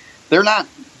northwest, they're not,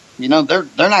 they're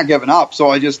not giving up. So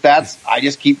I just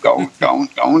keep going.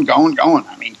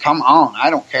 I mean, come on. I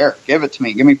don't care. Give it to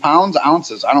me. Give me pounds,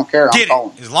 ounces. I don't care. I'm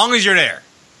going. As long as you're there.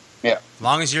 Yeah. As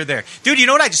long as you're there. Dude, you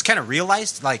know what I just kind of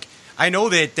realized? I know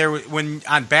that when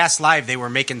on Bass Live they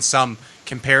were making some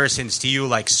comparisons to you,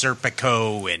 like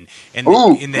Serpico and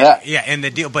the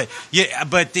deal. But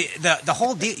the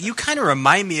whole deal, you kind of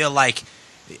remind me of like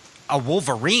a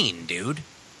Wolverine, dude.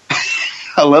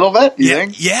 A little bit, you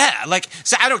think? Yeah.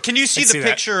 So I don't. Can you see the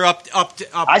picture up?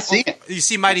 I see it. You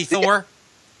see Mighty Thor?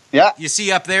 Yeah. You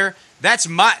see up there? That's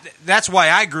why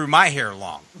I grew my hair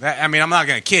long. I mean, I'm not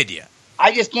going to kid you.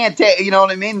 I just can't take. You know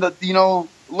what I mean?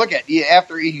 Look at you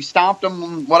after you stomped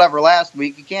him last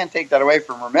week. You can't take that away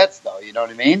from Remitz, though. You know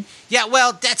what I mean? Yeah.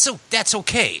 Well, that's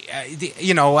okay.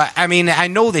 I mean, I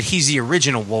know that he's the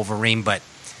original Wolverine, but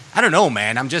I don't know,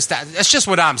 man. That's just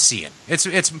what I'm seeing.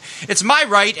 It's my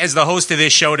right as the host of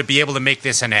this show to be able to make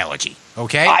this analogy.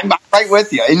 Okay, I'm right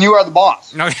with you, and you are the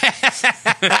boss.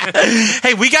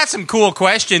 Hey, we got some cool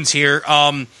questions here.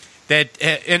 And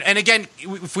again,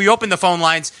 if we open the phone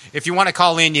lines, if you want to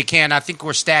call in, you can. I think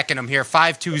we're stacking them here.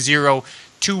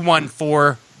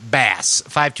 520-214-BASS.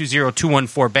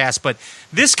 520-214-BASS. But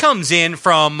this comes in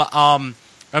from a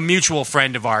mutual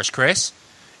friend of ours, Chris.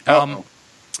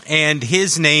 And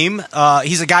his name,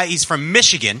 he's from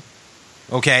Michigan,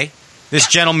 okay? This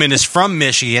gentleman is from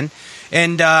Michigan,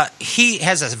 and he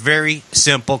has a very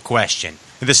simple question.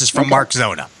 This is from Mark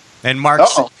Zona. And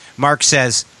Mark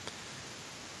says,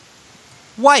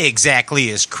 why exactly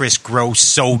is Chris Grow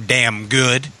so damn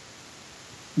good?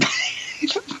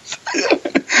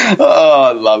 Oh,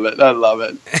 I love it.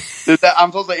 I'm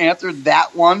supposed to answer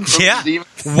that one? Yeah.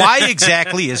 Why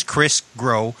exactly is Chris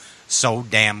Grow so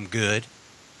damn good?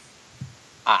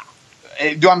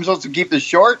 I'm supposed to keep this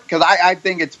short? Because I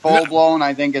think it's full blown.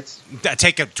 I think it's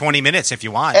take 20 minutes if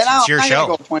you want. It's your show.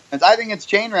 Go 20 minutes. I think it's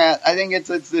chain rat. I think it's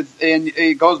and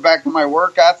it goes back to my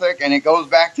work ethic, and it goes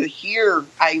back to here.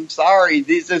 I'm sorry,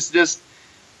 this is just.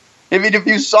 I mean, if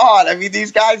you saw it, I mean,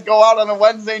 these guys go out on a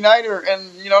Wednesday night,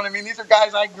 and you know what I mean. These are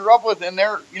guys I grew up with, and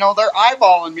they're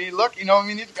eyeballing me. Look, I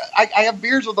mean, I have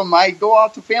beers with them. I go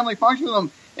out to family functions with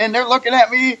them, and they're looking at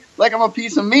me like I'm a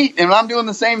piece of meat, and I'm doing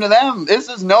the same to them. This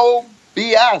is no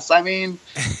BS. I mean,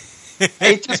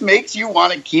 it just makes you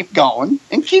want to keep going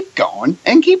and keep going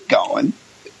and keep going.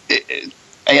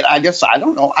 And I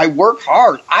don't know. I work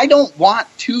hard. I don't want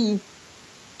to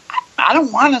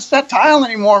set tile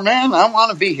anymore, man. I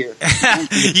want to be here.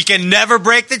 You can never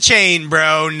break the chain,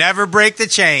 bro. Never break the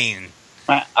chain.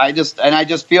 I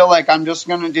just feel like I'm just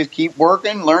going to just keep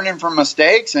working, learning from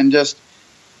mistakes, and just,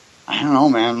 I don't know,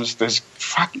 man.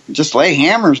 Just lay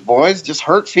hammers, boys. Just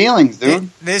hurt feelings, dude.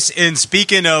 And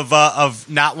speaking of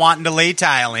not wanting to lay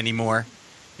tile anymore,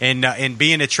 and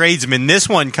being a tradesman, this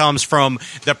one comes from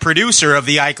the producer of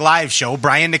the Ike Live show,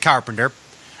 Brian the Carpenter,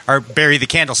 or Barry the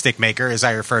Candlestick Maker, as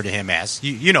I refer to him as.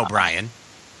 You know Brian.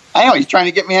 I know, he's trying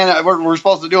to get me in. We're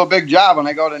supposed to do a big job when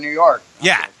I go to New York.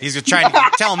 Yeah, he's trying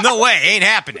to tell him, no way, ain't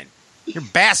happening. You're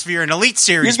Bassvier, an Elite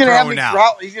Series pro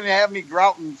now. He's going to have me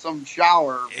grouting some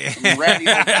shower. Some ratty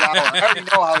old shower. I already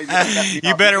know how he's going to set me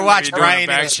You up. better watch Brian in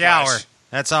the backsplash. shower.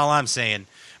 That's all I'm saying.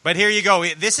 But here you go.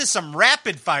 This is some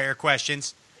rapid-fire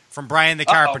questions from Brian the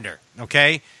Carpenter,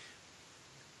 okay?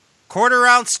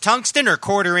 Quarter-ounce tungsten or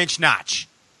quarter-inch notch?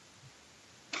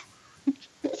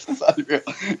 This is unreal.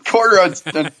 Quarter-ounce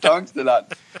tungsten.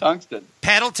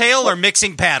 Paddle tail or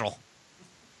mixing paddle?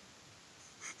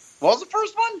 What was the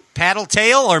first one? Paddle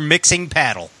tail or mixing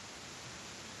paddle?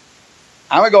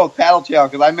 I'm going to go with paddle tail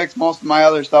because I mix most of my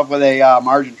other stuff with a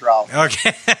margin trowel.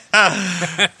 Okay.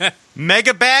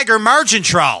 Mega bag or margin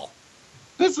trowel?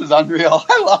 This is unreal.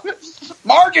 I love it.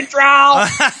 Margin trowel!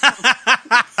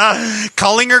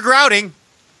 Culling or grouting?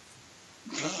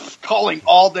 Calling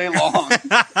all day long.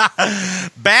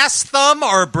 Bass thumb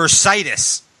or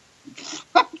bursitis?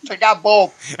 I got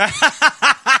both.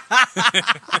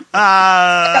 I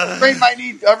got to sprain my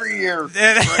knee every year.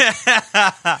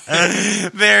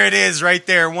 There it is, right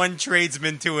there. One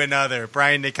tradesman to another.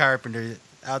 Brian the Carpenter.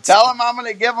 Tell him I'm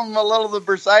going to give him a little of the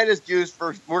bursitis juice.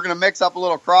 We're going to mix up a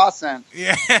little cross scent.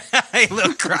 Yeah,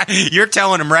 you're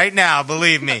telling him right now.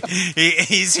 Believe me,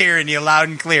 he's hearing you loud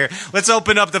and clear. Let's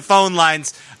open up the phone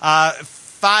lines.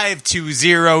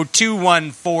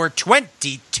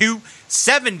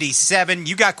 520-214-2277.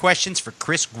 You got questions for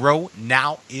Chris Grow?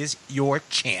 Now is your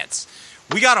chance.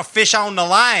 We got a fish on the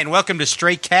line. Welcome to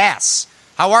Straight Casts.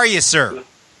 How are you, sir?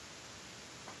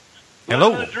 Hello.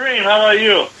 Living the dream. How about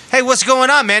you? Hey, what's going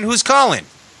on, man? Who's calling?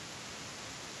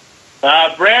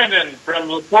 Brandon from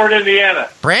LaPorte, Indiana.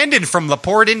 Brandon from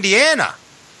LaPorte, Indiana.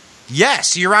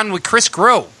 Yes, you're on with Chris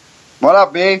Grow. What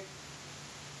up, B?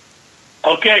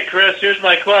 Okay, Chris, here's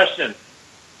my question.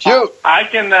 Shoot. I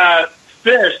can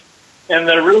fish in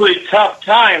the really tough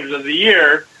times of the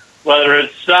year, whether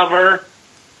it's summer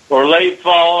or late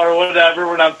fall or whatever,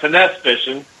 when I'm finesse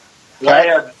fishing. Okay. I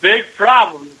have big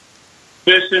problems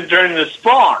fishing during the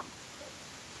spawn.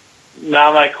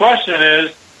 Now, my question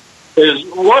is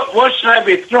what should I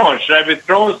be throwing? Should I be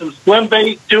throwing some swim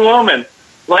bait to them and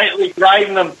lightly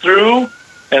guiding them through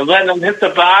and letting them hit the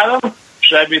bottom?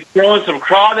 Should I be throwing some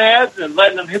crawdads and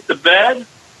letting them hit the bed?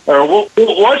 Or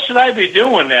what should I be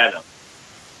doing at them?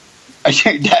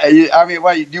 I mean,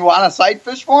 what, do you want to sight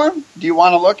fish for them? Do you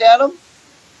want to look at them?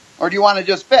 Or do you want to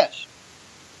just fish?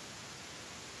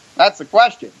 That's the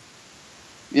question.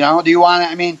 You know, do you want to,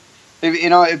 I mean,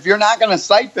 if you're not going to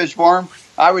sight fish for them,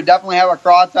 I would definitely have a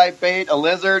craw type bait, a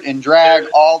lizard, and drag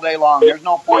all day long. There's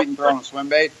no point in throwing a swim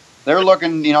bait. They're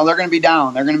looking, they're going to be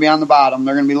down. They're going to be on the bottom.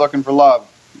 They're going to be looking for love.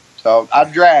 So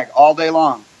I'd drag all day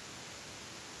long.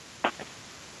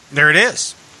 There it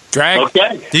is. Drag.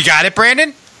 Okay. You got it,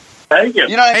 Brandon? Thank you.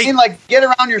 You know what I mean? Like, get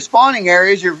around your spawning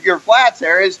areas, your flats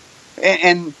areas,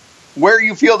 and where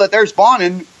you feel that they're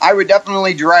spawning, I would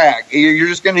definitely drag. You're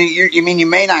just going to, you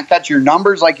may not catch your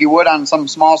numbers like you would on some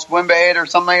small swim bait or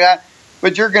something like that,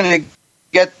 but you're going to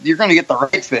get the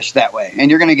right fish that way,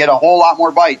 and you're going to get a whole lot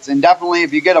more bites. And definitely,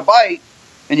 if you get a bite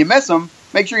and you miss them,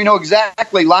 make sure you know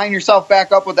exactly, line yourself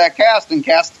back up with that cast and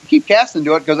keep casting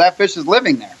to it, because that fish is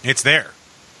living there. It's there.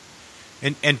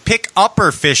 And pick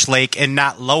upper Fish Lake and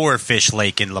not lower Fish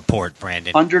Lake in LaPorte,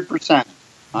 Brandon. 100%.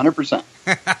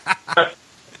 100%.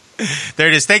 There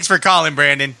it is. Thanks for calling,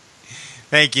 Brandon.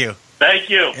 Thank you.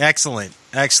 Thank you. Excellent.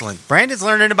 Brandon's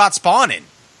learning about spawning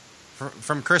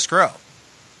from Chris Grow.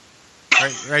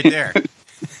 Right there.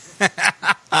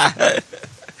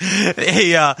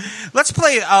 Hey, let's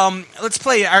play.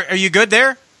 Are you good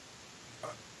there?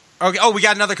 Okay. Oh, we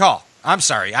got another call. I'm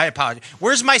sorry. I apologize.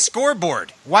 Where's my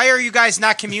scoreboard? Why are you guys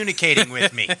not communicating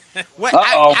with me? What?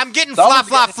 I'm getting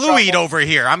flop fluid over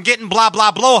here. I'm getting blah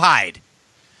blah blowhide.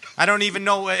 I don't even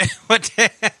know what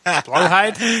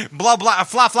Blowhide? blah blah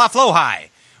flow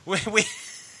high. We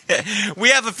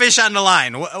have a fish on the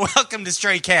line. Welcome to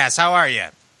Stray Cast. How are you?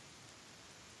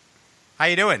 How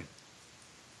you doing?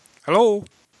 Hello.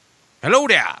 Hello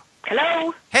there.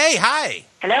 Hello. Hey, hi.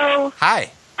 Hello. Hi.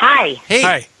 Hi. Hey.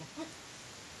 Hi.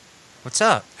 What's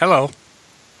up? Hello.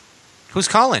 Who's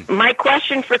calling? My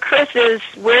question for Chris is,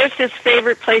 where's his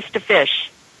favorite place to fish?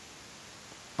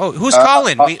 Oh, who's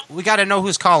calling? We got to know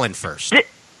who's calling first.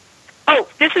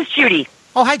 This is Judy.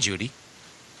 Oh, hi, Judy.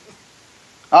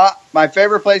 My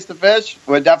favorite place to fish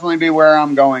would definitely be where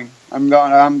I'm going. I'm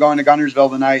going to Guntersville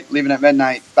tonight, leaving at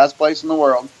midnight. Best place in the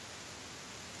world.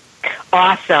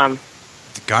 Awesome.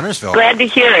 Guntersville. Glad to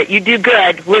hear it. You do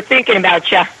good. We're thinking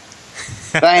about you.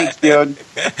 Thanks, dude.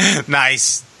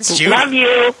 Nice. It's Judy. Love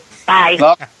you. Bye.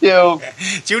 Love you.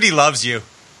 Judy loves you.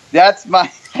 That's my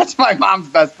mom's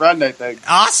best friend, I think.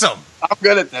 Awesome. I'm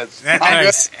good at this.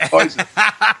 Nice. I'm good at voices.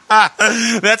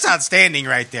 That's outstanding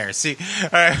right there. See,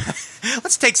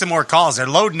 let's take some more calls. They're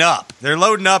loading up. They're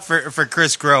loading up for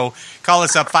Chris Grow. Call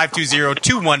us up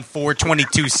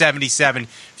 520-214-2277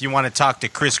 if you want to talk to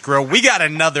Chris Grow. We got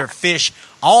another fish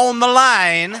on the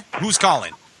line. Who's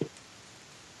calling?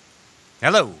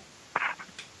 Hello.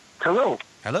 Hello.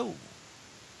 Hello.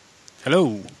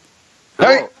 Hello.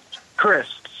 Hey. Chris.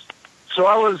 So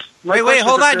I was... Wait,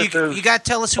 hold on. You got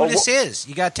to tell us who this is.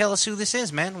 You got to tell us who this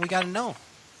is, man. We got to know.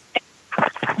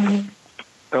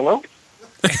 Hello?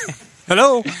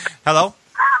 Hello. Hello.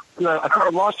 No, I thought I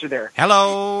lost you there.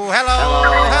 Hello. Hello.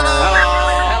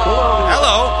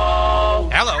 Hello.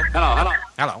 Hello.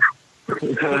 Hello.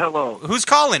 Hello. Who's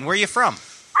calling? Where are you from?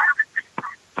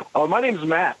 My name's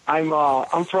Matt. I'm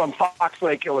from Fox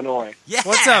Lake, Illinois. Yes.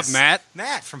 What's up, Matt?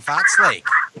 Matt from Fox Lake.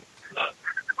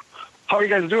 How are you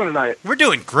guys doing tonight? We're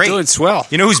doing great. Doing swell.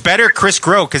 You know who's better? Chris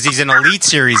Grow, because he's an Elite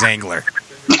Series angler.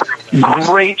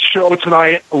 Great show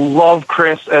tonight. Love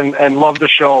Chris and love the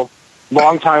show.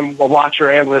 Long time watcher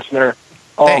and listener.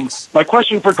 Thanks. My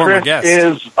question for Former Chris guest.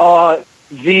 is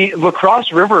the La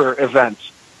Crosse River event,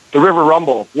 the River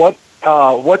Rumble. What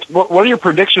are your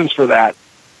predictions for that?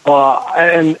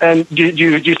 And do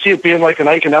you see it being like an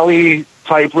Ike and Ellie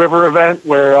type river event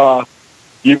where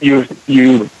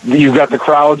you've got the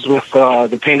crowds with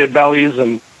the painted bellies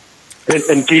and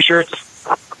t-shirts?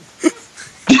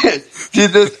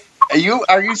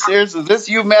 Are you serious? Is this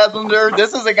you, Madlander?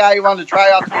 This is a guy who wanted to try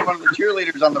out to be one of the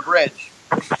cheerleaders on the bridge.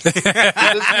 Is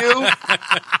this you?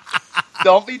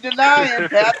 Don't be denying.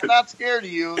 Pat's not scared of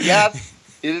you. Yes,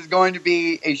 it is going to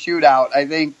be a shootout. I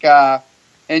think,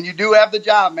 and you do have the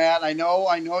job, Matt. I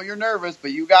know you're nervous,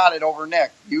 but you got it over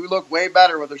Nick. You look way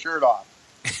better with a shirt off.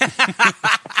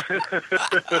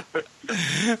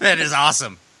 That is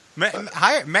awesome.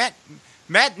 Matt,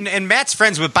 and Matt's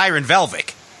friends with Byron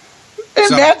Velvick. And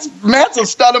So- Matt's a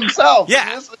stud himself.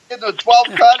 Yeah. This in the 12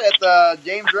 cut at the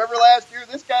James River last year.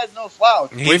 This guy's no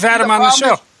slouch. We've had him on the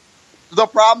show. The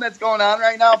problem that's going on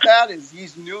right now, Pat, is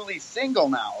he's newly single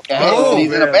now. Okay, Oh,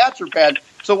 he's in a bachelor pad.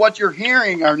 So what you're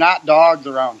hearing are not dogs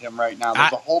around him right now.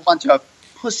 There's a whole bunch of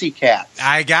pussycats.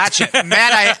 I got you,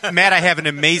 Matt. I have an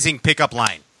amazing pickup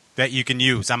line that you can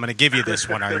use. I'm going to give you this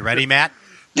one. Are you ready, Matt?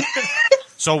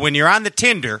 So when you're on the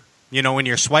Tinder, you know, when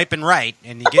you're swiping right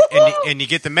and you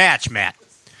get the match, Matt,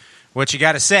 what you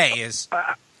got to say is,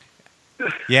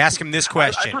 you ask him this I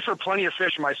question. prefer Plenty of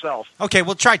Fish myself. Okay,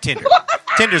 well, try Tinder.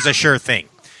 Tinder's a sure thing.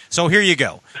 So here you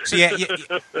go. So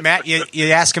Matt,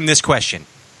 you ask him this question: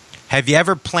 have you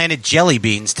ever planted jelly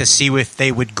beans to see if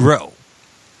they would grow?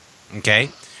 Okay,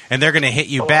 and they're going to hit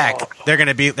you back. They're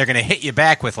going to hit you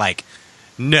back with like,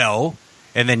 no,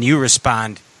 and then you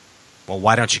respond, well,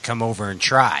 why don't you come over and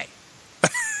try?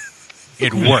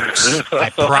 It works.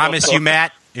 I promise you,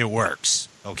 Matt, it works.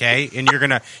 Okay, and you're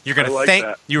gonna like thank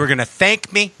that. you are gonna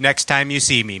thank me next time you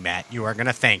see me, Matt. You are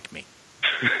gonna thank me.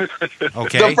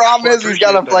 Okay. The problem is he's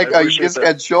got I he just appreciate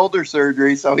had shoulder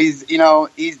surgery, so he's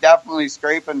definitely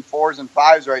scraping 4s and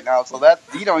 5s right now. So that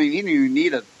he don't even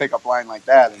need a pickup line like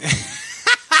that.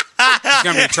 It's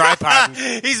going to be a tripod.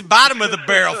 He's bottom of the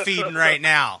barrel feeding right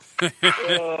now.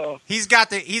 He's got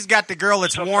the girl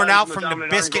that's worn out from the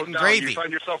biscuit and gravy. You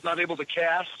find yourself not able to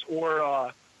cast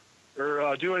or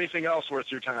do anything else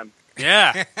worth your time.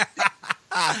 Yeah.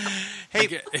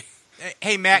 Hey,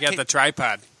 Matt. You got the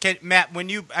tripod. Matt, when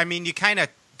you kind of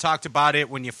talked about it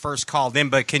when you first called in,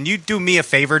 but can you do me a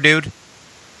favor, dude?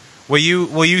 Will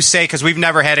you say, because we've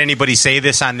never had anybody say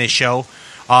this on this show,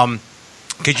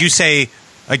 could you say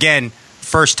again,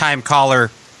 first time caller,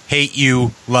 hate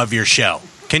you, love your show?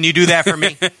 Can you do that for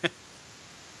me?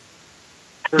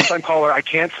 First time caller, I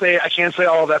can't say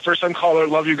all of that. First time caller,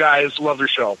 love you guys, love your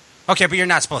show. Okay, but you're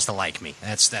not supposed to like me.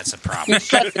 That's a problem.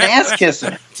 Ass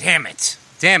kissing. Damn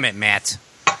it, Matt.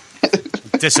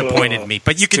 Disappointed me,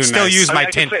 but you can still use my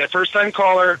I can say it. First time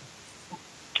caller,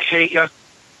 hate you,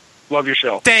 love your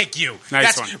show. Thank you.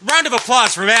 Nice That's one. round of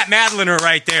applause for Matt Madliner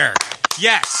right there.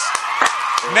 Yes,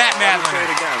 Matt I'll never say Madliner.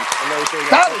 it again. I'll never say it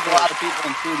again. God, there's a lot of people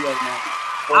in studios now.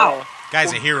 Wow.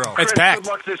 Guy's a hero. Chris, It's packed. Good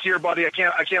luck this year, buddy. I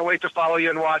can't wait to follow you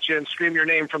and watch you and scream your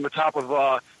name from the top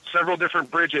of several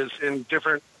different bridges in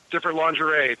different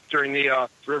lingerie during the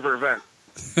river event.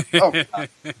 Oh, God.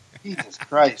 Jesus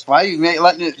Christ! Why are you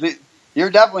letting it? You're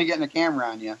definitely getting a camera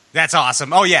on you. That's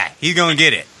awesome. Oh yeah, he's gonna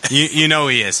get it. You know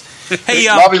he is. Hey,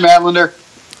 love you, Madlander.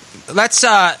 Let's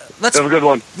Have a good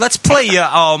one. Let's play.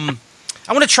 I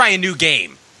want to try a new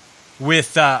game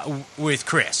with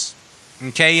Chris.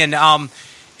 Okay, and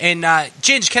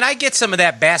Ginge, can I get some of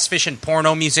that bass fishing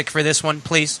porno music for this one,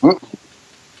 please?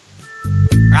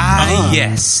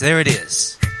 Yes, there it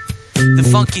is. The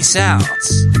funky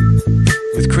sounds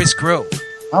with Chris Grow.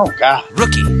 Oh God,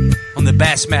 rookie on the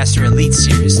Bassmaster Elite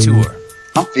Series tour.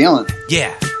 I'm feeling it.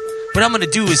 Yeah. What I'm gonna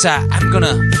do is I'm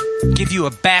gonna give you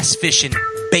a bass fishing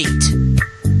bait. A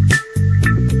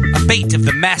bait of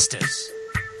the masters.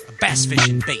 A bass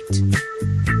fishing bait.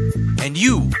 And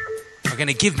you are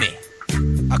gonna give me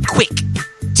a quick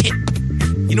tip.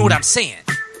 You know what I'm saying?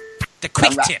 The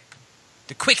quick tip.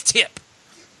 The quick tip.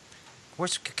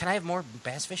 Can I have more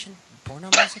bass fishing porno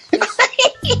music, please?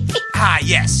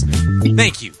 Yes.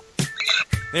 Thank you.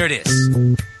 There it is.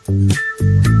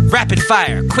 Rapid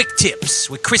fire, quick tips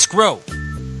with Chris Grow.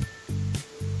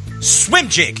 Swim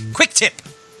jig, quick tip.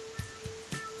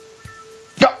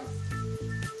 Go.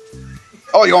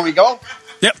 Oh, you want me to go?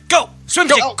 Yep. Go. Swim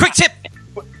jig, quick tip.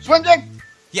 Swim jig?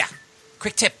 Yeah.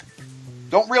 Quick tip.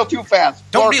 Don't reel too fast.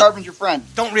 Fluorocarbon's your friend.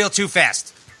 Don't reel too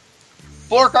fast.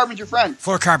 Fluorocarbon's your friend.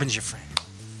 Fluorocarbon's your friend.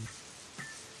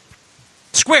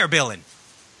 Square billing.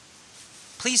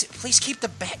 Please keep the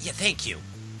bat. Yeah, thank you.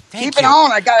 Keep it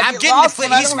on. I gotta get lost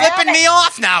when He's flipping me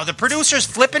off now. The producer's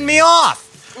flipping me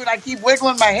off. Dude, I keep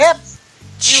wiggling my hips.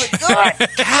 Do it good.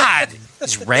 God,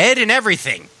 it's red and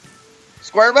everything.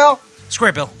 Square bill?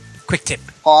 Square bill. Quick tip.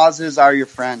 Pauses are your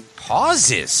friend.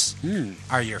 Pauses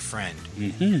are your friend.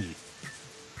 Mm-hmm.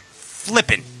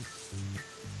 Flipping.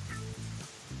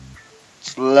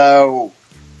 Slow.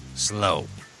 Slow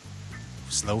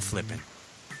flipping.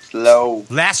 Slow.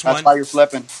 Last one. That's why you're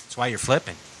flipping. That's why you're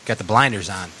flipping. Got the blinders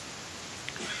on.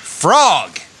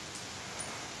 Frog.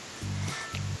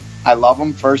 I love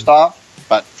them, first off,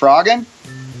 but frogging,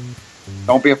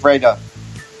 don't be afraid to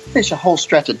fish a whole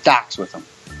stretch of docks with them.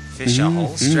 Fish a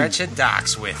whole stretch of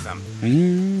docks with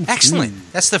them. Excellent.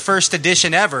 That's the first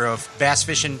edition ever of Bass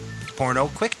Fishing Porno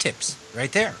Quick Tips,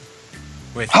 right there.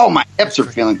 My hips are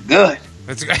feeling good.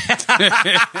 That's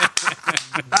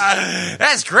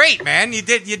great, man. You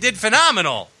did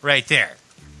phenomenal right there.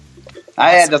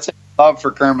 I had to say love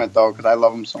for Kermit though, because I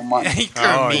love him so much.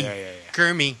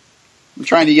 Kermit. I'm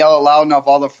trying to yell it loud enough.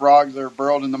 All the frogs that are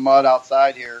burrowed in the mud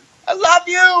outside here. I love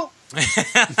you.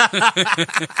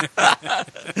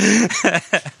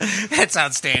 That's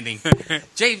outstanding.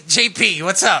 JP,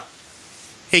 what's up?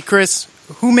 Hey, Chris,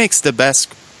 who makes the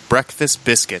best breakfast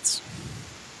biscuits?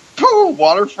 Ooh,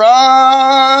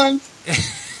 Waterfront.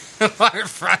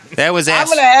 Waterfront. That was I'm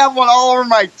going to have one all over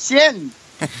my chin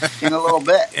in a little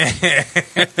bit.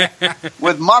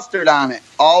 With mustard on it,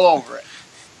 all over it.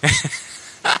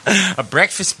 A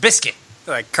breakfast biscuit.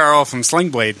 Like Carl from Sling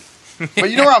Blade.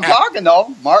 But you know where I'm talking,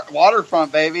 though.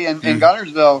 Waterfront, baby, in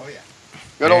Gunnersville. Oh, yeah.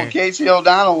 Good old Casey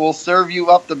O'Donnell will serve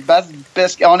you up the best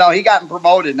biscuit. Oh, no, he got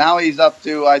promoted. Now he's up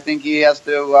to, I think he has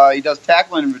to, he does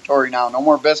tackling inventory now. No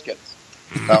more biscuits.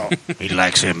 So. He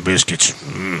likes them biscuits.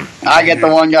 I get the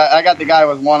one guy. I got the guy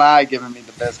with one eye giving me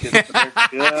the biscuits.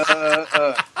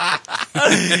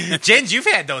 Ginger, you've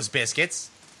had those biscuits.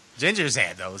 Ginger's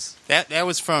had those. That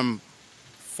was from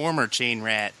former chain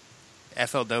rat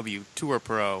FLW Tour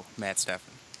Pro Matt Steffen.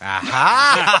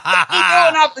 Aha!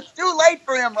 He's going up. It's too late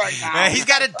for him right now. He's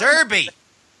got a derby.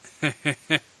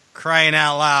 Crying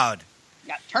out loud.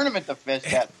 Got a tournament to fish.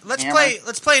 Let's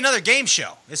play another game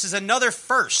show. This is another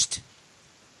first.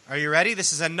 Are you ready?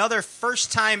 This is another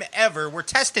first time ever. We're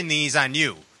testing these on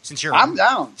you. I'm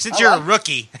down. Since you're a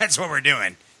rookie, that's what we're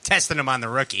doing. Testing them on the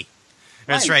rookie.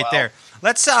 That's right there.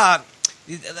 Let's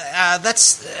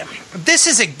this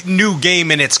is a new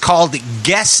game, and it's called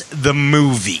Guess the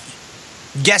Movie.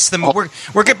 Guess the movie.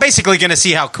 We're basically going to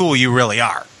see how cool you really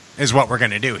are, is what we're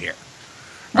going to do here.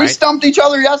 We stumped each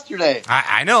other yesterday.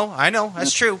 I know.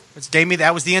 That's true.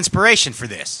 That was the inspiration for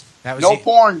this. That was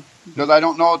porn, because I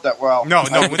don't know it that well. No,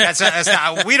 that's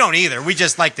not. We don't either. We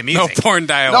just like the music. No porn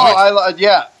dialogue.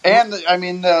 No, and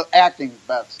the acting's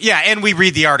best. Yeah, and we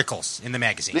read the articles in the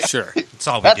magazine. Yeah. Sure, that's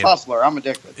all we That's do. Hustler. I'm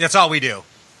addicted. That's all we do.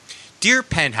 Dear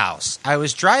Penthouse, I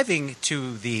was driving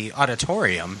to the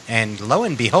auditorium, and lo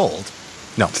and behold,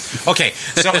 no. Okay,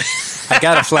 so I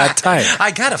got a flat tire.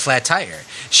 I got a flat tire.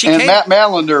 And Matt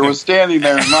Mallender was standing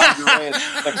there in lingerie at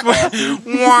Six Masters.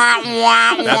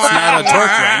 That's not a torque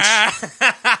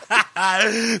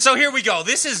wrench. So here we go.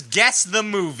 This is Guess the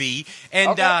Movie.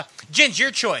 And, Ginge,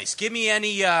 your choice. Give me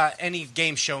any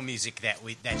game show music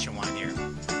that you want here.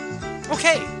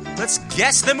 Okay, let's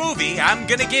guess the movie. I'm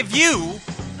going to give you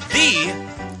the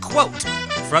quote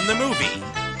from the movie.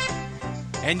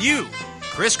 And you,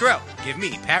 Chris Grow, give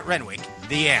me, Pat Renwick,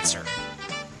 the answer.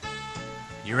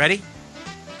 You ready?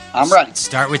 I'm ready.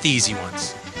 Start with the easy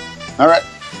ones. All right.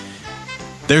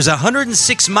 There's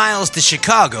 106 miles to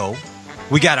Chicago.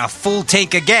 We got a full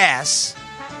tank of gas.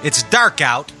 It's dark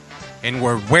out, and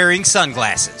we're wearing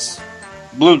sunglasses.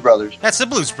 Blues Brothers. That's the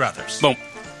Blues Brothers. Boom.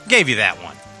 Gave you that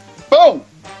one. Boom.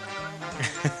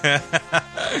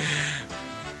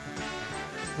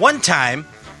 One time,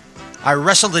 I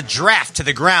wrestled a giraffe to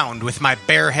the ground with my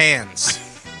bare hands.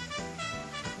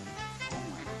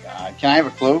 God, can I have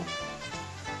a clue?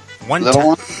 One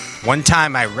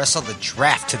time I wrestled a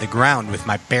giraffe to the ground with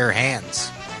my bare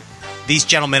hands. These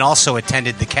gentlemen also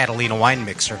attended the Catalina Wine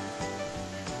Mixer.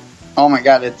 Oh my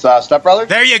God, it's Step Brothers?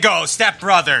 There you go, Step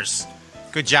Brothers.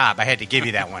 Good job. I had to give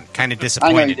you that one. Kind of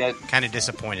disappointed. I know you did. Kind of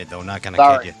disappointed, though. Not going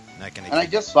to kid you. Not gonna and I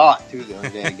kid just saw it, too, the other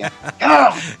day again.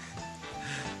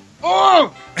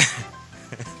 Oh!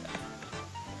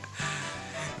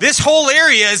 This whole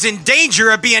area is in danger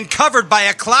of being covered by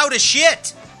a cloud of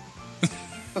shit.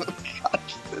 My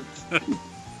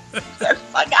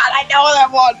God, I know that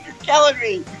one. You're killing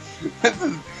me.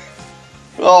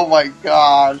 Oh my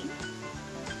God.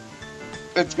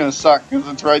 It's going to suck because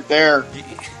it's right there.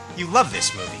 You love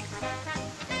this movie.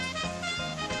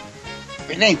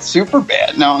 It ain't super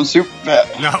bad. No, super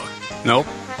bad. No. Nope.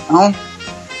 Huh?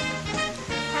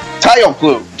 Title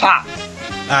clue. Top.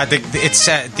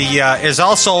 There's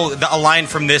also a line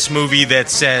from this movie that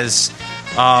says,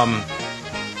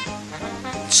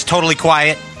 it's totally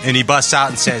quiet, and he busts out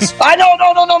and says, I know,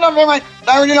 no, never mind.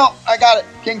 I already know. I got it.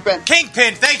 Kingpin.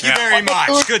 Kingpin, thank you very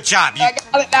much. Good job. I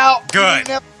got it now.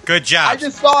 Good job. I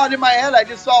just saw it in my head. I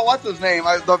just saw what's his name,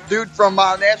 the dude from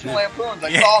National Lampoons.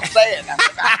 I saw him say it.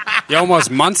 You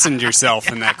almost Munsoned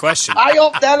yourself in that question. I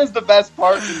hope that is the best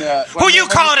part in that. Who you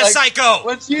calling a psycho?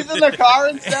 When she's in the car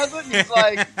and says it, he's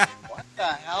like, what the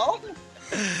hell?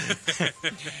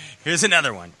 Here's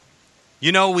another one.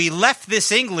 You know, we left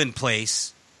this England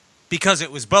place because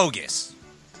it was bogus.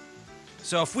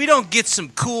 So if we don't get some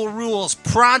cool rules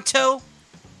pronto,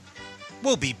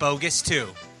 we'll be bogus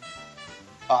too.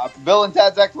 Bill and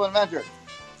Ted's Excellent Adventure.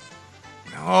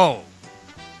 No.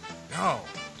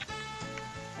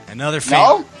 Another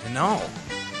famous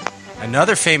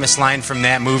line from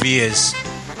that movie is,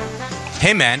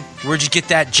 "Hey man, where'd you get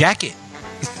that jacket?"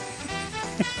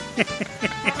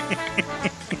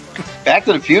 Back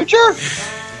to the Future?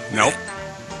 Nope.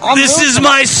 This is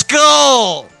my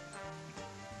skull.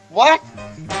 What?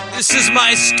 This is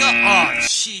my skull. Oh,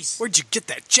 jeez. Where'd you get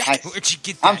that jacket? Where'd you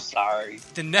get that? I'm sorry.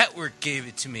 The network gave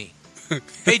it to me.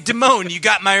 Hey, Damone, you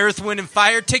got my Earth, Wind, and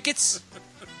Fire tickets?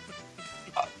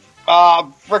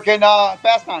 Freaking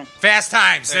Fast Times. Fast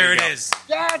Times. There it is.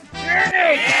 God damn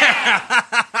it!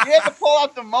 You had to pull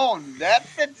out the moan. That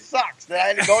fit sucks. That I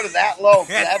had to go to that low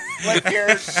for that flip here.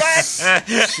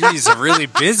 Jeez, really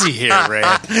busy here, Ray.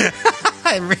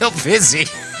 I'm real busy.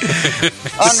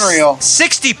 Unreal.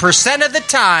 60% of the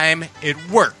time, it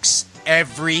works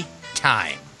every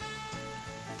time.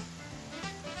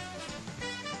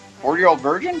 40-year-old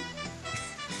virgin?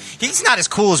 He's not as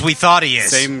cool as we thought he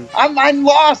is. I'm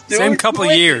lost, dude. Same couple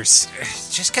years.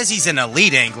 Just because he's an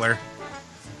elite angler.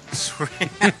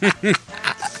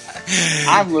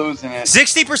 I'm losing it.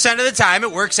 60% of the time,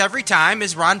 it works every time,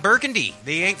 is Ron Burgundy,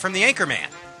 from the Anchorman.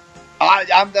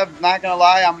 I'm not going to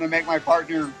lie. I'm going to make my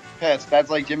partner pissed. That's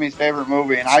like Jimmy's favorite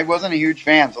movie, and I wasn't a huge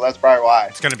fan, so that's probably why.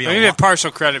 It's going to be I give partial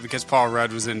credit because Paul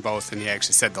Rudd was in both, and he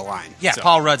actually said the line. Yeah, so.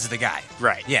 Paul Rudd's the guy.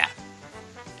 Right. Yeah.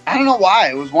 I don't know why.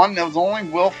 It was only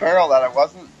Will Ferrell that I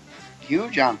wasn't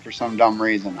huge on for some dumb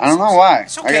reason. I don't know why.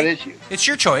 It's okay. I got issues. It's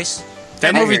your choice.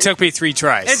 That movie took me 3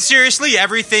 tries. And seriously,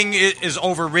 everything is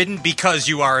overridden because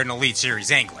you are an Elite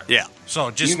Series angler. Yeah. So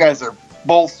just you guys are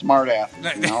both smart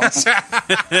asses. You know?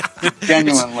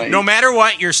 Genuinely. No matter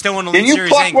what, you're still an Elite Series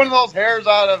Series angler. Can you pluck angler. one of those hairs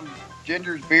out of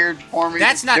Ginger's beard for me?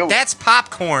 That's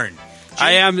popcorn.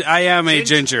 I am a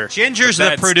ginger. Ginger's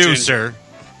the producer. Ginger.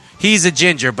 He's a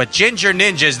ginger, but Ginger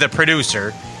Ninja's the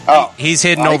producer. Oh, he's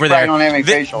hidden over there. Don't have any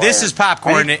facial this hair. is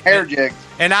popcorn. Hair jigs.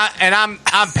 And I'm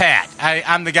Pat.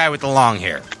 I'm the guy with the long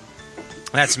hair.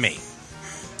 That's me.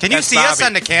 Can you see us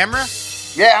on the camera?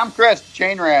 Yeah, I'm Chris,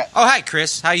 Chain Rat. Oh, hi,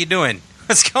 Chris. How you doing?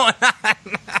 What's going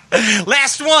on?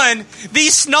 Last one.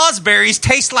 These snozberries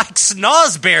taste like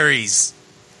snozberries.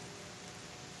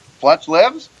 Fletch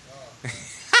lives?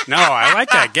 No, I like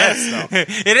that guess, though.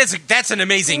 It is. That's an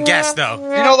amazing guess, though.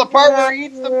 You know the part where he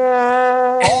eats the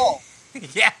ball.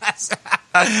 Yes,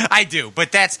 I do.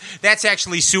 But that's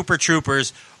actually Super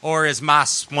Troopers, or is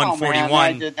Moss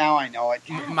 141. Now I know it.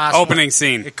 Moss Opening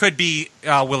scene. It could be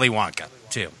Willy Wonka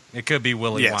too. It could be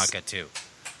Willy Wonka too.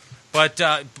 But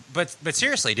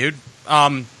seriously, dude.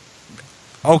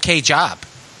 Okay job.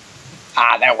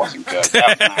 That wasn't good.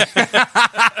 That was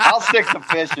not. I'll stick to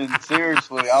fishing.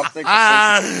 Seriously, I'll stick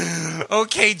to fishing.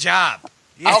 Okay job.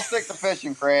 I'll stick to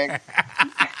fishing, Craig.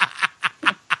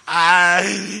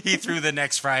 He threw the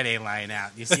next Friday line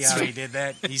out. You see how he did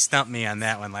that? He stumped me on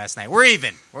that one last night. We're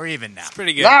even. We're even now. It's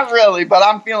pretty good. Not really, but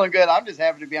I'm feeling good. I'm just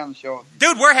happy to be on the show.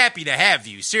 Dude, we're happy to have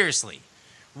you. Seriously.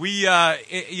 You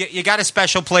got a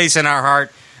special place in our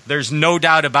heart. There's no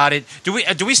doubt about it. Do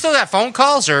we still have phone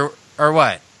calls or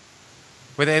what?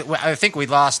 I think we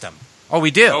lost them. Oh,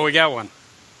 we do. Oh, we got one.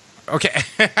 Okay.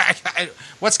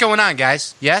 What's going on,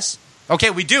 guys? Yes? Okay,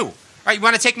 we do. All right, you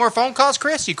want to take more phone calls,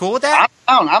 Chris? You cool with that?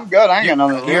 I'm good. I ain't got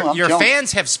nothing to do. Your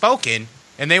fans have spoken,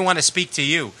 and they want to speak to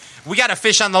you. We got a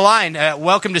fish on the line.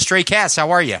 Welcome to Stray Cats. How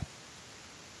are you?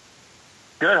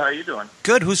 Good. How you doing?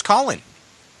 Good. Who's calling?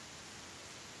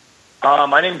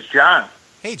 My name's John.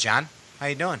 Hey, John. How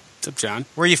you doing? What's up, John?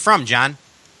 Where are you from, John?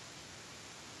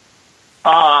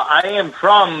 I am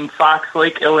from Fox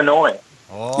Lake, Illinois.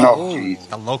 Oh,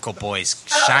 the local boys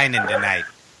shining tonight.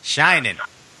 Shining.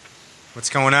 What's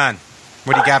going on?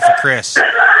 What do you got for Chris?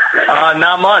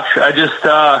 Not much. I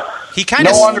just he kind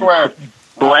of underwear.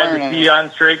 Glad to see you on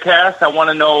Straight Cast. I want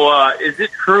to know: is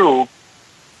it true?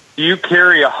 Do you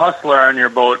carry a hustler on your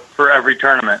boat for every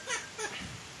tournament?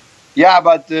 Yeah,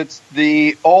 but it's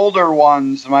the older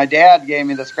ones. My dad gave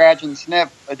me the scratch and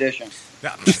sniff edition.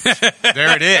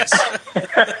 There it is.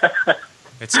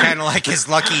 It's kind of like his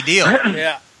lucky deal.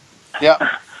 Yeah.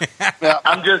 Yeah.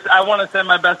 I want to send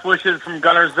my best wishes from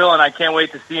Gunnersville, and I can't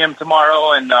wait to see him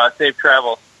tomorrow, and safe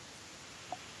travel.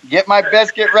 Get my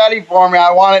biscuit ready for me.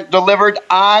 I want it delivered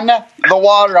on the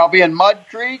water. I'll be in Mud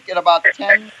Creek at about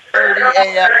 10:30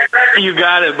 a.m. You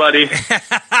got it, buddy.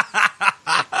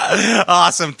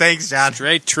 Awesome. Thanks, John.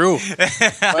 Straight true.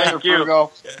 Thank you.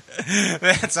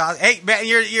 That's awesome. Hey, man,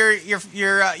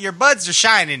 your buds are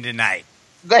shining tonight.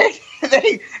 They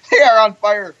are on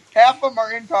fire. Half of them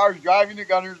are in cars driving to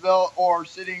Gunnersville or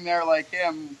sitting there like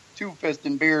him,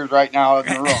 two-fisting beers right now in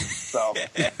the room. So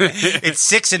it's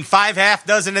 6 and 5 half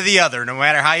dozen of the other, no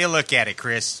matter how you look at it,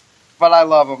 Chris. But I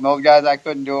love them. Those guys, I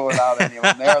couldn't do it without any of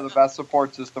them. They are the best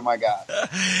support system I got.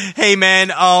 Hey,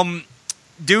 man,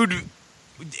 dude,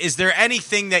 is there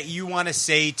anything that you want to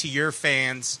say to your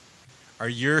fans or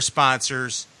your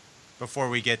sponsors before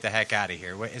we get the heck out of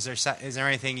here? Is there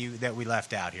anything that we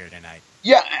left out here tonight?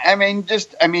 Yeah, I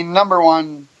mean, number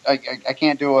one, I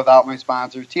can't do it without my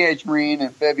sponsors. TH Marine,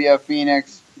 Amphibia,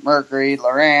 Phoenix, Mercury,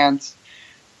 Lowrance,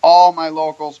 all my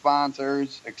local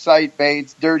sponsors, Excite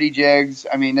Baits, Dirty Jigs.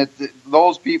 I mean,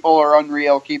 those people are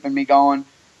unreal, keeping me going.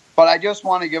 But I just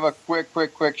want to give a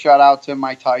quick shout out to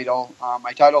my title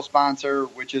sponsor,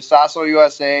 which is Sasso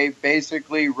USA,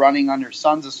 basically running under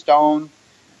Sons of Stone,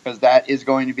 because that is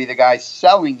going to be the guy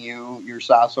selling you your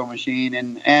Sasso machine.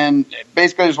 And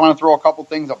basically I just want to throw a couple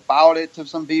things about it to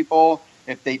some people.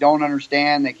 If they don't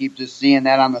understand, they keep just seeing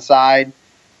that on the side.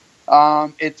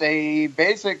 It's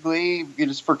basically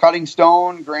just for cutting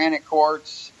stone, granite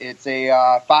quartz. It's a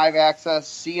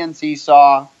 5-axis CNC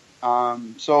saw.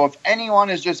 So if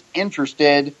anyone is just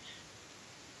interested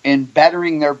in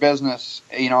bettering their business,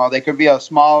 they could be a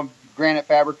small granite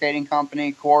fabricating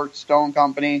company, quartz, stone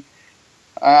company.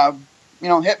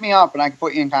 Hit me up and I can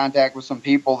put you in contact with some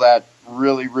people that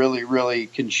really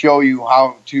can show you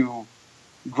how to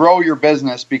grow your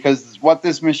business, because what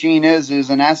this machine is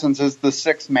in essence is the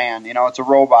sixth man. It's a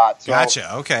robot. So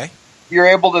gotcha. Okay. You're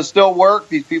able to still work.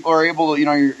 These people are able to,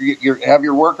 you have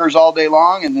your workers all day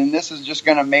long, and then this is just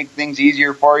going to make things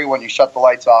easier for you when you shut the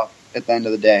lights off at the end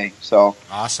of the day. So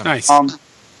awesome. Nice.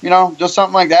 Just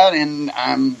something like that. And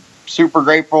I'm super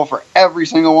grateful for every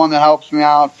single one that helps me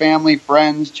out, family,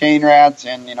 friends, chain rats,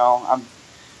 and I'm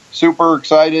super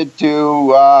excited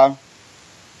to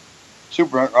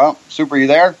Super, you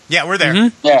there? Yeah, we're there.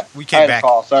 Mm-hmm. Yeah, we came back.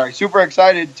 Call. Sorry, super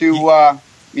excited to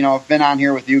have been on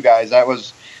here with you guys. That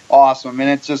was awesome, and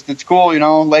it's cool.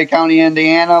 Lake County,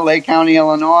 Indiana, Lake County,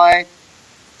 Illinois.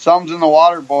 Something's in the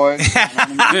water, boys.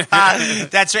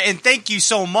 That's right, and thank you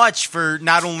so much for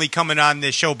not only coming on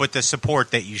this show, but the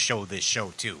support that you show this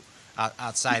show too.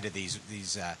 Outside of these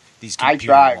computer I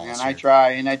try, walls man. here. I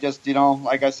try, and I just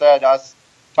like I said, us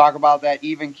talk about that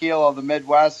even keel of the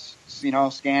Midwest,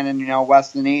 scanning,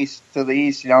 west and east to the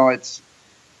east. It's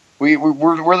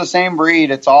we're the same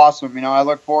breed. It's awesome. I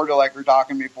look forward to, like we were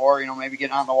talking before, maybe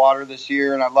getting out in the water this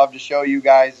year, and I'd love to show you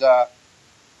guys.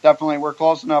 Definitely, we're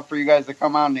close enough for you guys to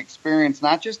come out and experience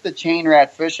not just the chain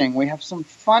rat fishing. We have some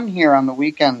fun here on the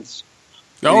weekends.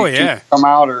 Oh, yeah. Come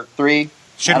out, or 3.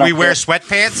 Should we wear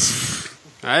sweatpants?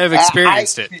 I have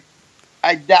experienced it.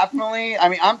 I definitely,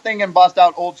 I'm thinking bust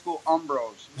out old school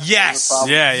Umbros. Yes.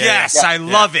 Yeah. Yes, I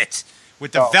love it.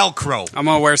 With the Velcro. I'm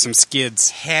going to wear some skids.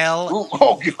 Hell.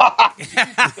 Oh, God. You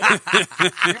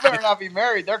better not be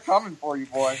married. They're coming for you,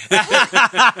 boy.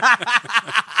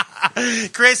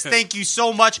 Chris, thank you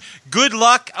so much. Good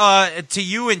luck to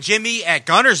you and Jimmy at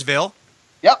Gunnersville.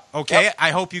 Yep. Okay, Yep. I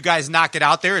hope you guys knock it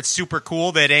out there. It's super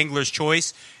cool that Angler's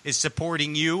Choice is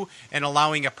supporting you and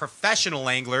allowing a professional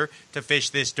angler to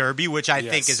fish this derby, which I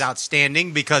think is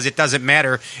outstanding because it doesn't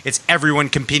matter. It's everyone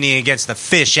competing against the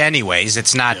fish anyways.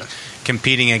 It's not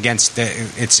competing against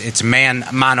it's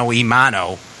mano y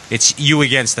mano. It's you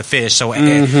against the fish. So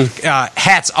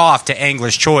hats off to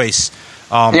Angler's Choice.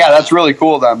 That's really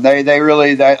cool of them. They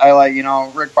really, I like,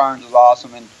 Rick Barnes is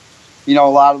awesome. And, a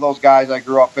lot of those guys I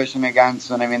grew up fishing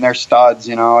against, and they're studs.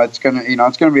 It's gonna be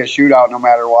a shootout no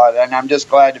matter what. And I'm just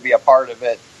glad to be a part of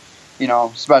it.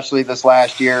 Especially this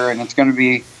last year, and it's gonna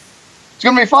be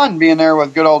fun being there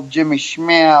with good old Jimmy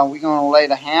Schmale. We're gonna lay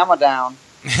the hammer down.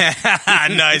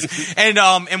 Nice.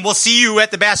 And we'll see you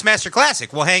at the Bassmaster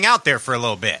Classic. We'll hang out there for a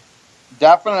little bit.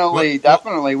 Definitely.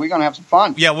 We're gonna have some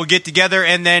fun. Yeah, we'll get together,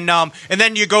 and then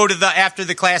you go to after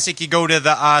the Classic, you go to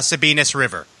the Sabinas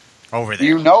River. Over there.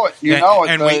 You know it.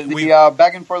 And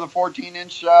begging for the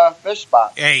 14-inch fish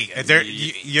spot. Hey,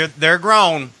 they're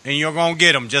grown, and you're going to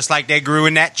get them just like they grew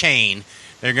in that chain.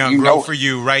 They're going to grow for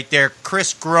you right there.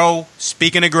 Chris Grow,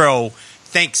 speaking of grow,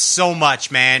 thanks so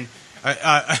much, man.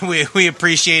 We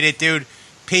appreciate it, dude.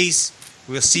 Peace.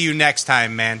 We'll see you next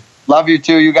time, man. Love you,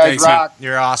 too. You guys rock. Man.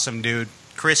 You're awesome, dude.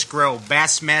 Chris Grow,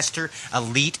 Bassmaster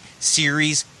Elite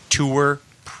Series Tour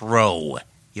Pro.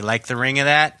 You like the ring of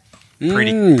that?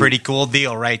 Pretty cool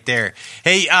deal right there.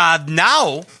 Hey,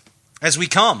 now, as we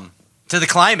come to the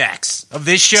climax of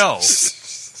this show,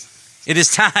 it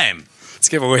is time. Let's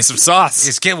give away some sauce.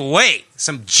 Let's give away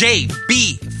some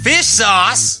JB Fish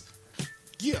Sauce.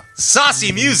 Yeah.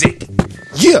 Saucy music.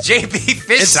 Yeah.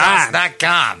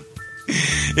 JBFishSauce.com.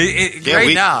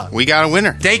 Right now. We got a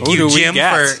winner. Thank you, Jim,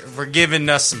 for giving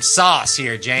us some sauce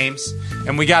here, James.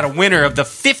 And we got a winner of the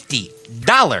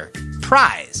 $50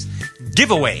 prize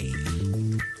giveaway.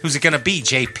 Who's it going to be,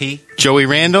 JP? Joey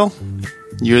Randall,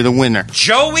 you're the winner.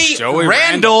 Joey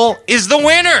Randall is the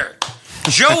winner.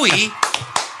 Joey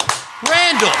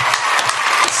Randall.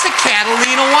 It's the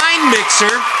Catalina wine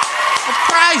mixer of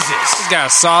prizes. He's got a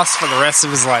sauce for the rest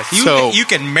of his life. You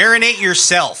can marinate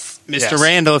yourself. Mr.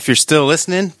 Randall, if you're still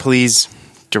listening, please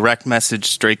direct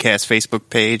message Straycast Facebook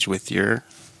page with your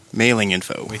mailing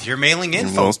info.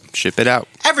 And we'll ship it out.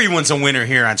 Everyone's a winner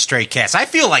here on Straycast. I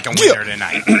feel like a winner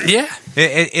tonight. Yeah.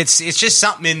 It's just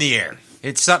something in the air.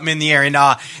 It's something in the air. And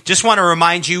just want to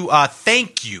remind you,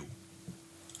 thank you.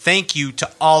 Thank you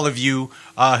to all of you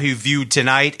who viewed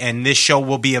tonight. And this show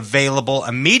will be available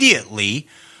immediately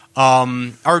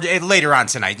or later on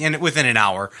tonight, within an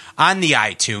hour, on the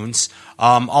iTunes.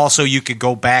 Also, you could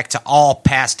go back to all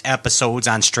past episodes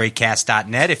on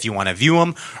straycast.net if you want to view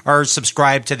them or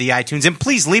subscribe to the iTunes. And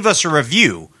please leave us a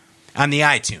review on the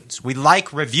iTunes. We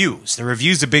like reviews. The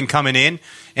reviews have been coming in,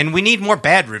 and we need more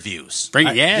bad reviews.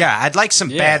 I'd like some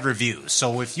bad reviews.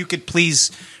 So if you could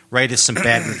please write us some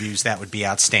bad reviews, that would be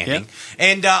outstanding. Yep.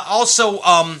 And also,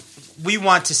 we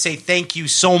want to say thank you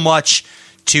so much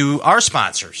to our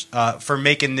sponsors for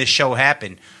making this show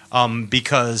happen.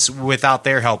 Because without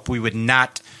their help, we would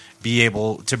not be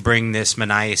able to bring this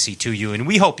Maniacy to you. And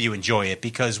we hope you enjoy it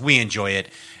because we enjoy it.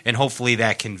 And hopefully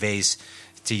that conveys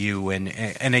to you.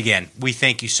 And again, we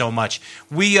thank you so much.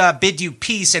 We bid you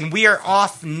peace. And we are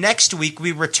off next week.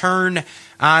 We return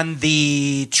on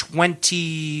the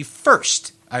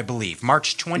 21st, I believe.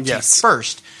 March 21st.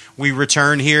 Yes. We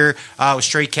return here with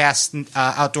Straycast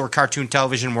Outdoor Cartoon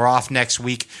Television. We're off next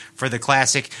week for the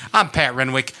Classic. I'm Pat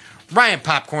Renwick. Ryan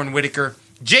Popcorn Whitaker,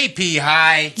 JP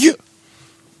High,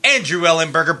 Andrew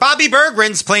Ellenberger, Bobby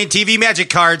Bergren's playing TV Magic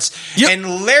cards,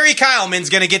 and Larry Kyleman's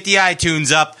going to get the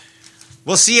iTunes up.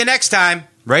 We'll see you next time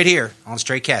right here on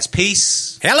Straycast.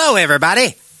 Peace. Hello,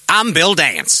 everybody. I'm Bill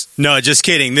Dance. No, just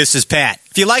kidding. This is Pat.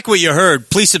 If you like what you heard,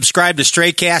 please subscribe to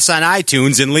Straycast on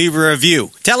iTunes and leave a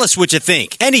review. Tell us what you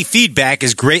think. Any feedback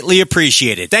is greatly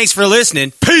appreciated. Thanks for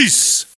listening. Peace.